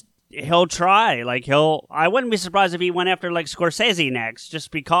he'll try. Like I wouldn't be surprised if he went after like Scorsese next,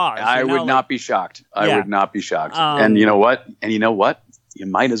 just because. I would not be shocked. I would not be shocked. And you know what? You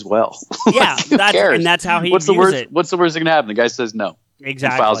might as well. Yeah, and that's how he What's the views worst? it. What's the worst that can happen? The guy says no.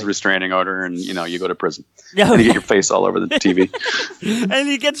 Exactly. He files a restraining order, and you go to prison. And you get your face all over the TV. And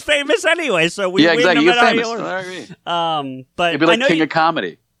he gets famous anyway, so we win exactly. no You get matter famous. But He'd be like king of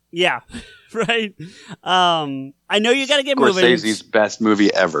comedy. Yeah, right. I know you got to get moving. Scorsese's best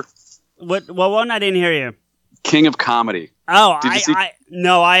movie ever. What one? I didn't hear you. King of Comedy. Oh,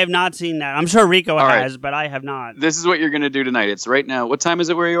 no, I have not seen that. I'm sure Rico has, but I have not. This is what you're going to do tonight. It's right now. What time is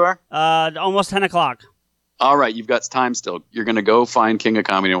it where you are? Almost 10 o'clock. All right, you've got time still. You're going to go find King of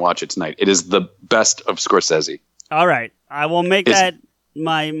Comedy and watch it tonight. It is the best of Scorsese. All right. I will make that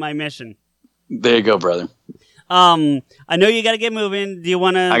my mission. There you go, brother. I know you got to get moving. Do you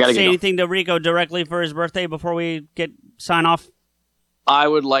want to say anything to Rico directly for his birthday before we sign off? I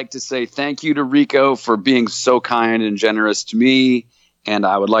would like to say thank you to Rico for being so kind and generous to me. And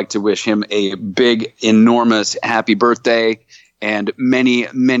I would like to wish him a big, enormous happy birthday and many,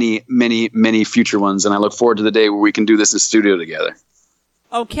 many, many, many future ones. And I look forward to the day where we can do this in the studio together.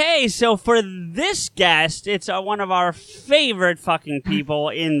 Okay, so for this guest, it's one of our favorite fucking people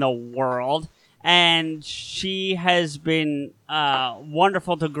in the world. And she has been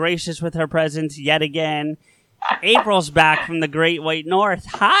wonderful to grace us with her presence yet again. April's back from the Great White North.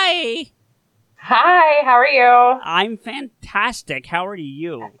 Hi! Hi, how are you? I'm fantastic. How are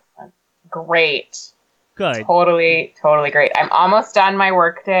you? Great. Good. Totally great. I'm almost done my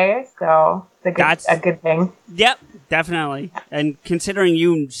work day, so it's a good thing. Yep, definitely. And considering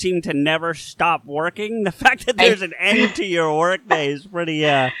you seem to never stop working, the fact that there's an end to your work day is pretty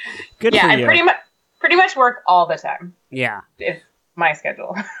good for you. Yeah, I pretty much work all the time. Yeah. It's my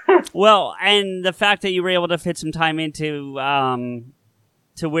schedule. Well, and the fact that you were able to fit some time into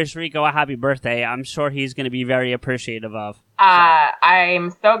to wish Rico a happy birthday, I'm sure he's going to be very appreciative of. I'm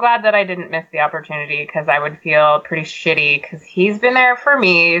so glad that I didn't miss the opportunity, because I would feel pretty shitty, because he's been there for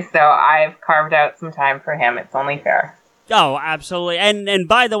me, so I've carved out some time for him. It's only fair. Oh, absolutely. And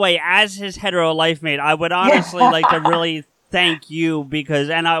by the way, as his hetero life mate, I would honestly like to really thank you, because,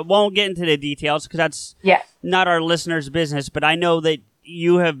 and I won't get into the details because that's not our listeners' business, but I know that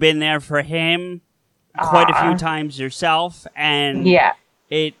you have been there for him quite a few times yourself, and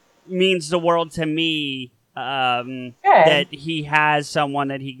it means the world to me that he has someone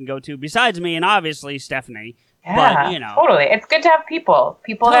that he can go to besides me and obviously Stephanie. Yeah, but, totally. It's good to have people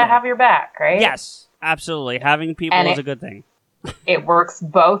that have your back, right? Yes, absolutely. Having people is a good thing. It works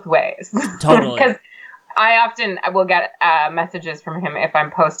both ways. Totally. Because I will get messages from him if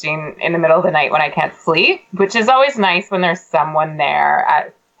I'm posting in the middle of the night when I can't sleep, which is always nice when there's someone there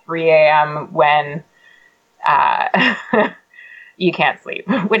at 3 a.m. when you can't sleep,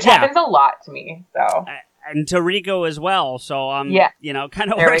 which happens a lot to me. So and to Rico as well. So kind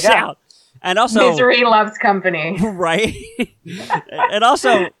of there works out. And also, misery loves company, right? It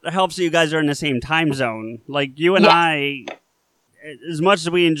also helps that you guys are in the same time zone. Like you and I, as much as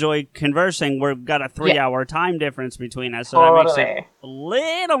we enjoy conversing, we've got a 3-hour time difference between us, so that makes it a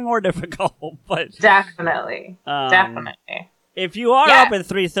little more difficult. But definitely. If you are up at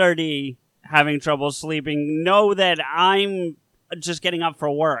 3:30 having trouble sleeping, know that I'm just getting up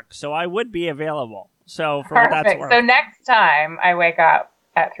for work, so I would be available. So for what that's worth. So next time I wake up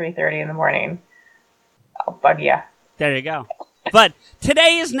at 3:30 in the morning, I'll bug you. There you go. But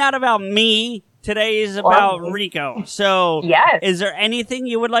today is not about me. Today is about Rico. So is there anything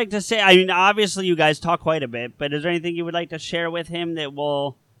you would like to say? I mean, obviously you guys talk quite a bit, but is there anything you would like to share with him that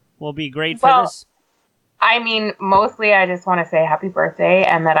will be great for this? I mean, mostly I just want to say happy birthday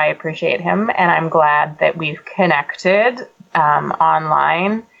and that I appreciate him, and I'm glad that we've connected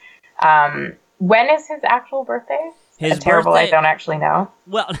online. When is his actual birthday? I don't actually know.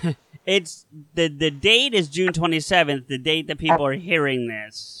 Well, it's the date is June 27th, the date that people are hearing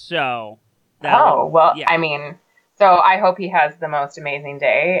this. So I mean, so I hope he has the most amazing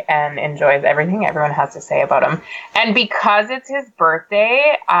day and enjoys everything everyone has to say about him. And because it's his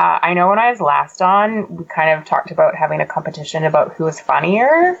birthday, I know when I was last on, we kind of talked about having a competition about who is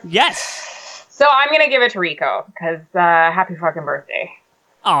funnier. Yes. So I'm going to give it to Rico because happy fucking birthday.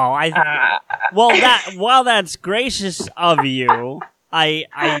 Oh, while that's gracious of you,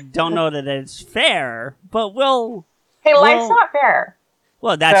 I don't know that it's fair, but we'll. Hey, life's not fair.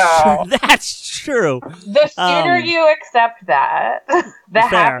 Well, that's true. That's true. The sooner you accept that, the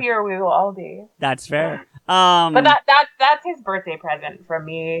happier we will all be. That's fair. But that's his birthday present from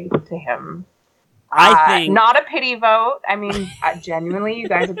me to him. I think not a pity vote. I mean, genuinely, you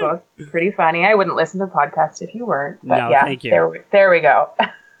guys are both pretty funny. I wouldn't listen to the podcast if you weren't. But no, yeah, thank you. There we go.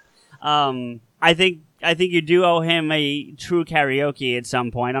 I think you do owe him a true karaoke at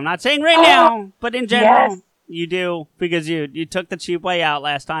some point. I'm not saying right now, but in general. Yes. You do, because you took the cheap way out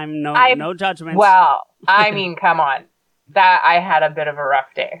last time. No judgments. Well, I mean, come on. That I had a bit of a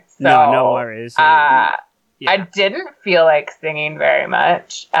rough day. So, no worries. I didn't feel like singing very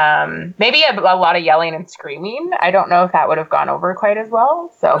much. Maybe a lot of yelling and screaming. I don't know if that would have gone over quite as well.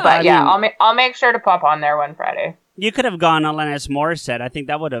 So, but I'll make sure to pop on there one Friday. You could have gone Alanis Morissette. I think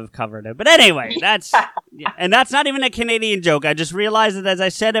that would have covered it. But anyway, that's and that's not even a Canadian joke. I just realized it as I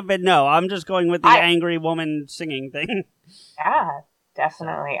said it, but no, I'm just going with the angry woman singing thing. Yeah,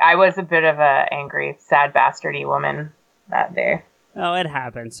 definitely. I was a bit of a angry, sad, bastardy woman that day. Oh, it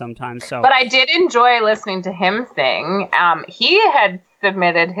happens sometimes. So, but I did enjoy listening to him sing. He had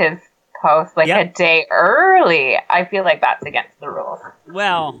submitted his post a day early. I feel like that's against the rules.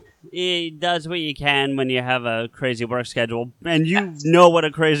 Well, it does what you can when you have a crazy work schedule, and you know what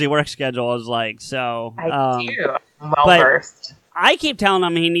a crazy work schedule is like. So I do. I'm well versed. I keep telling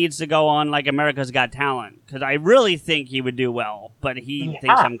him he needs to go on like America's Got Talent because I really think he would do well, but he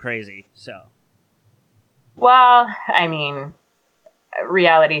thinks I'm crazy. So, well, I mean,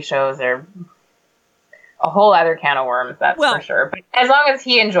 reality shows are a whole other can of worms. That's for sure. But as long as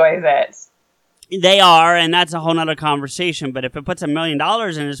he enjoys it. They are, and that's a whole nother conversation. But if it puts $1 million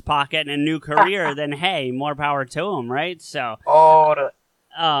in his pocket and a new career, then hey, more power to him, right? So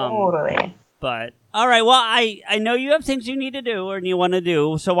totally. But all right, well, I know you have things you need to do or you want to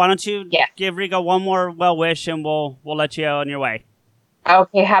do. So why don't you give Rico one more well wish, and we'll let you on your way.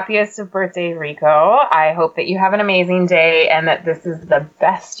 Okay, happiest of birthday, Rico. I hope that you have an amazing day and that this is the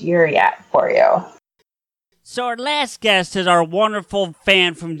best year yet for you. So our last guest is our wonderful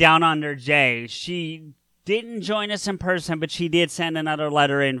fan from Down Under, Jay. She didn't join us in person, but she did send another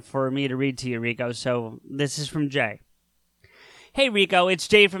letter in for me to read to you, Rico. So this is from Jay. Hey, Rico, it's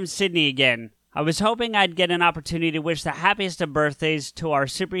Jay from Sydney again. I was hoping I'd get an opportunity to wish the happiest of birthdays to our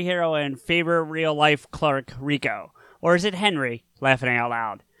superhero and favorite real-life clerk, Rico. Or is it Henry? Laughing out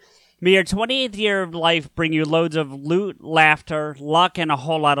loud. May your 28th year of life bring you loads of loot, laughter, luck, and a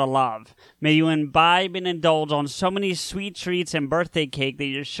whole lot of love. May you imbibe and indulge on so many sweet treats and birthday cake that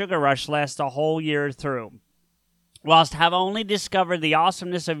your sugar rush lasts a whole year through. Whilst have only discovered the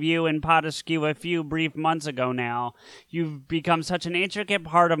awesomeness of you and Pot Askew a few brief months ago now, you've become such an intricate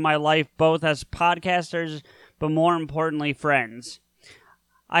part of my life, both as podcasters, but more importantly, friends.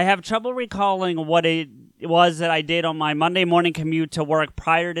 I have trouble recalling what it was that I did on my Monday morning commute to work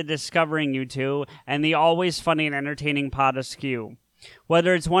prior to discovering you two and the always funny and entertaining Pot Askew.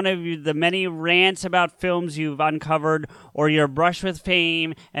 Whether it's one of the many rants about films you've uncovered or your brush with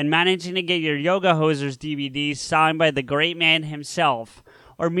fame and managing to get your Yoga Hosers DVD signed by the great man himself,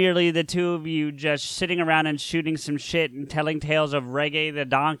 or merely the two of you just sitting around and shooting some shit and telling tales of Reggae the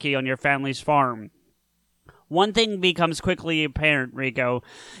donkey on your family's farm. One thing becomes quickly apparent, Rico.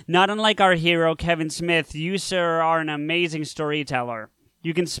 Not unlike our hero, Kevin Smith, you, sir, are an amazing storyteller.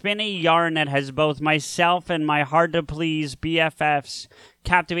 You can spin a yarn that has both myself and my hard-to-please BFFs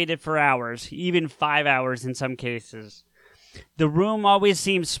captivated for hours, even 5 hours in some cases. The room always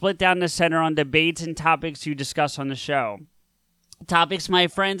seems split down the center on debates and topics you discuss on the show. Topics my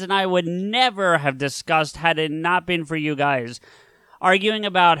friends and I would never have discussed had it not been for you guys. Arguing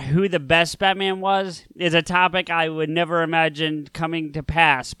about who the best Batman was is a topic I would never imagine coming to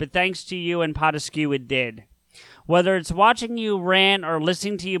pass, but thanks to you and Pot Askew it did. Whether it's watching you rant or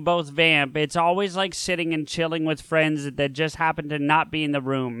listening to you both vamp, it's always like sitting and chilling with friends that just happen to not be in the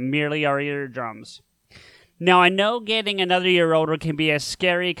room, merely our eardrums. Now, I know getting another year older can be a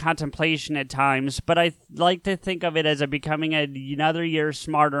scary contemplation at times, but I like to think of it as becoming another year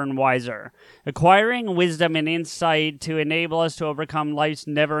smarter and wiser, acquiring wisdom and insight to enable us to overcome life's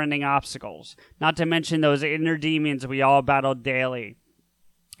never-ending obstacles, not to mention those inner demons we all battle daily.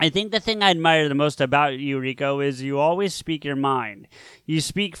 I think the thing I admire the most about you, Rico, is you always speak your mind. You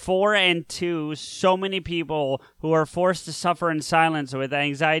speak for and to so many people who are forced to suffer in silence with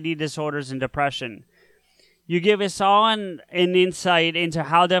anxiety disorders and depression. You give us all an insight into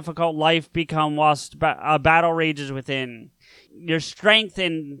how difficult life becomes whilst a battle rages within. Your strength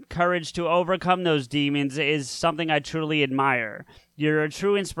and courage to overcome those demons is something I truly admire. You're a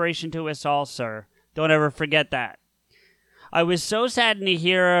true inspiration to us all, sir. Don't ever forget that. I was so saddened to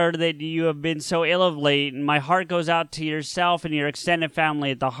hear that you have been so ill of late, and my heart goes out to yourself and your extended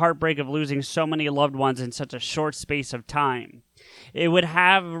family at the heartbreak of losing so many loved ones in such a short space of time. It would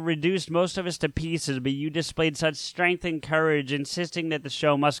have reduced most of us to pieces, but you displayed such strength and courage, insisting that the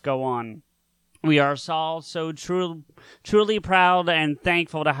show must go on. We are all so truly proud and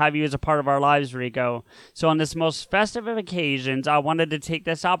thankful to have you as a part of our lives, Rico. So on this most festive of occasions, I wanted to take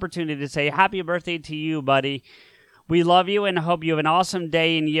this opportunity to say happy birthday to you, buddy. We love you and hope you have an awesome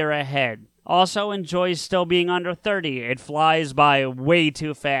day and year ahead. Also, enjoy still being under 30. It flies by way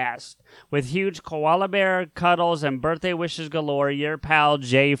too fast. With huge koala bear cuddles and birthday wishes galore, your pal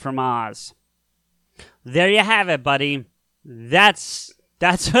Jay from Oz. There you have it, buddy. That's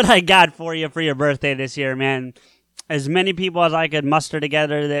what I got for you for your birthday this year, man. As many people as I could muster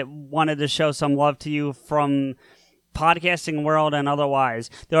together that wanted to show some love to you from podcasting world and otherwise.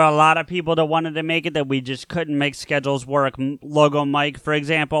 There are a lot of people that wanted to make it that we just couldn't make schedules work. Logo Mike, for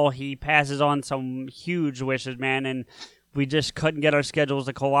example, he passes on some huge wishes, man, and we just couldn't get our schedules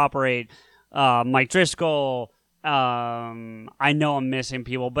to cooperate. Mike Driscoll, I know I'm missing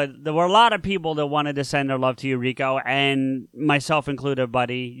people, but there were a lot of people that wanted to send their love to you, Rico, and myself included,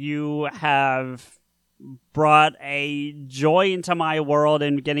 buddy. You have brought a joy into my world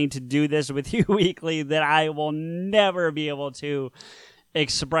and getting to do this with you weekly that I will never be able to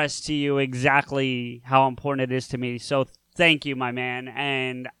express to you exactly how important it is to me. So thank you, my man,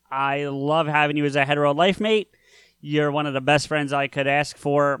 and I love having you as a hetero life mate. You're one of the best friends I could ask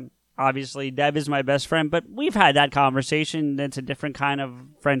for. Obviously, Deb is my best friend, but we've had that conversation. It's a different kind of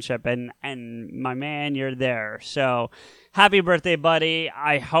friendship, and my man, you're there. So, happy birthday, buddy.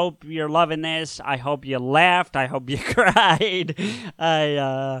 I hope you're loving this. I hope you laughed. I hope you cried.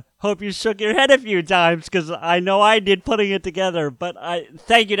 I hope you shook your head a few times, because I know I did putting it together. But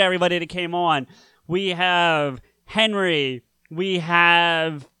thank you to everybody that came on. We have Henry. We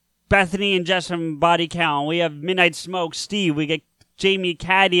have Bethany and Jess from Body Count. We have Midnight Smoke, Steve. We get Jamie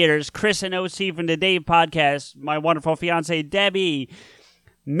Cat Eaters, Chris and OC from the Dave Podcast, my wonderful fiance Debbie,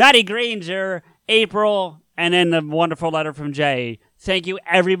 Maddie Granger, April, and then the wonderful letter from Jay. Thank you,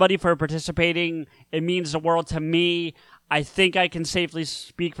 everybody, for participating. It means the world to me. I think I can safely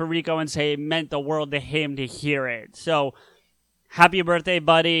speak for Rico and say it meant the world to him to hear it. So, happy birthday,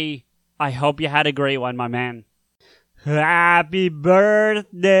 buddy. I hope you had a great one, my man. Happy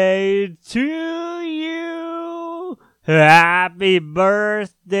birthday to you. Happy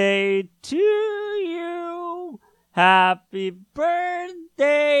birthday to you. Happy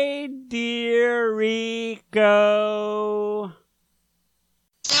birthday, dear Rico.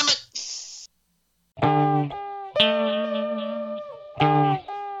 Damn it.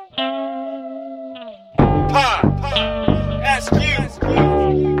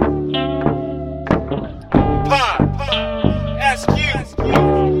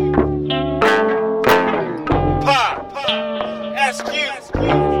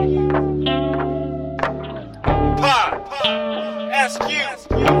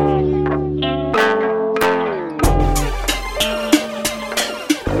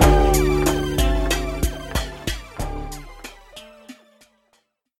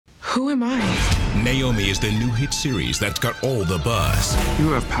 Who am I? Naomi is the new hit series that's got all the buzz. You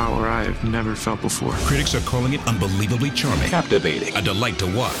have power I have never felt before. Critics are calling it unbelievably charming. Captivating. A delight to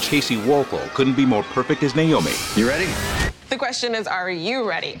watch. Casey Wolfel couldn't be more perfect as Naomi. You ready? The question is, are you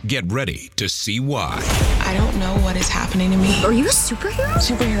ready? Get ready to see why. I don't know what is happening to me. Are you a superhero?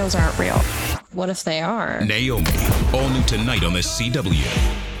 Superheroes aren't real. What if they are? Naomi, all new tonight on the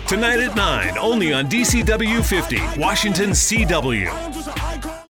CW. Tonight at 9, only on DCW 50, Washington CW.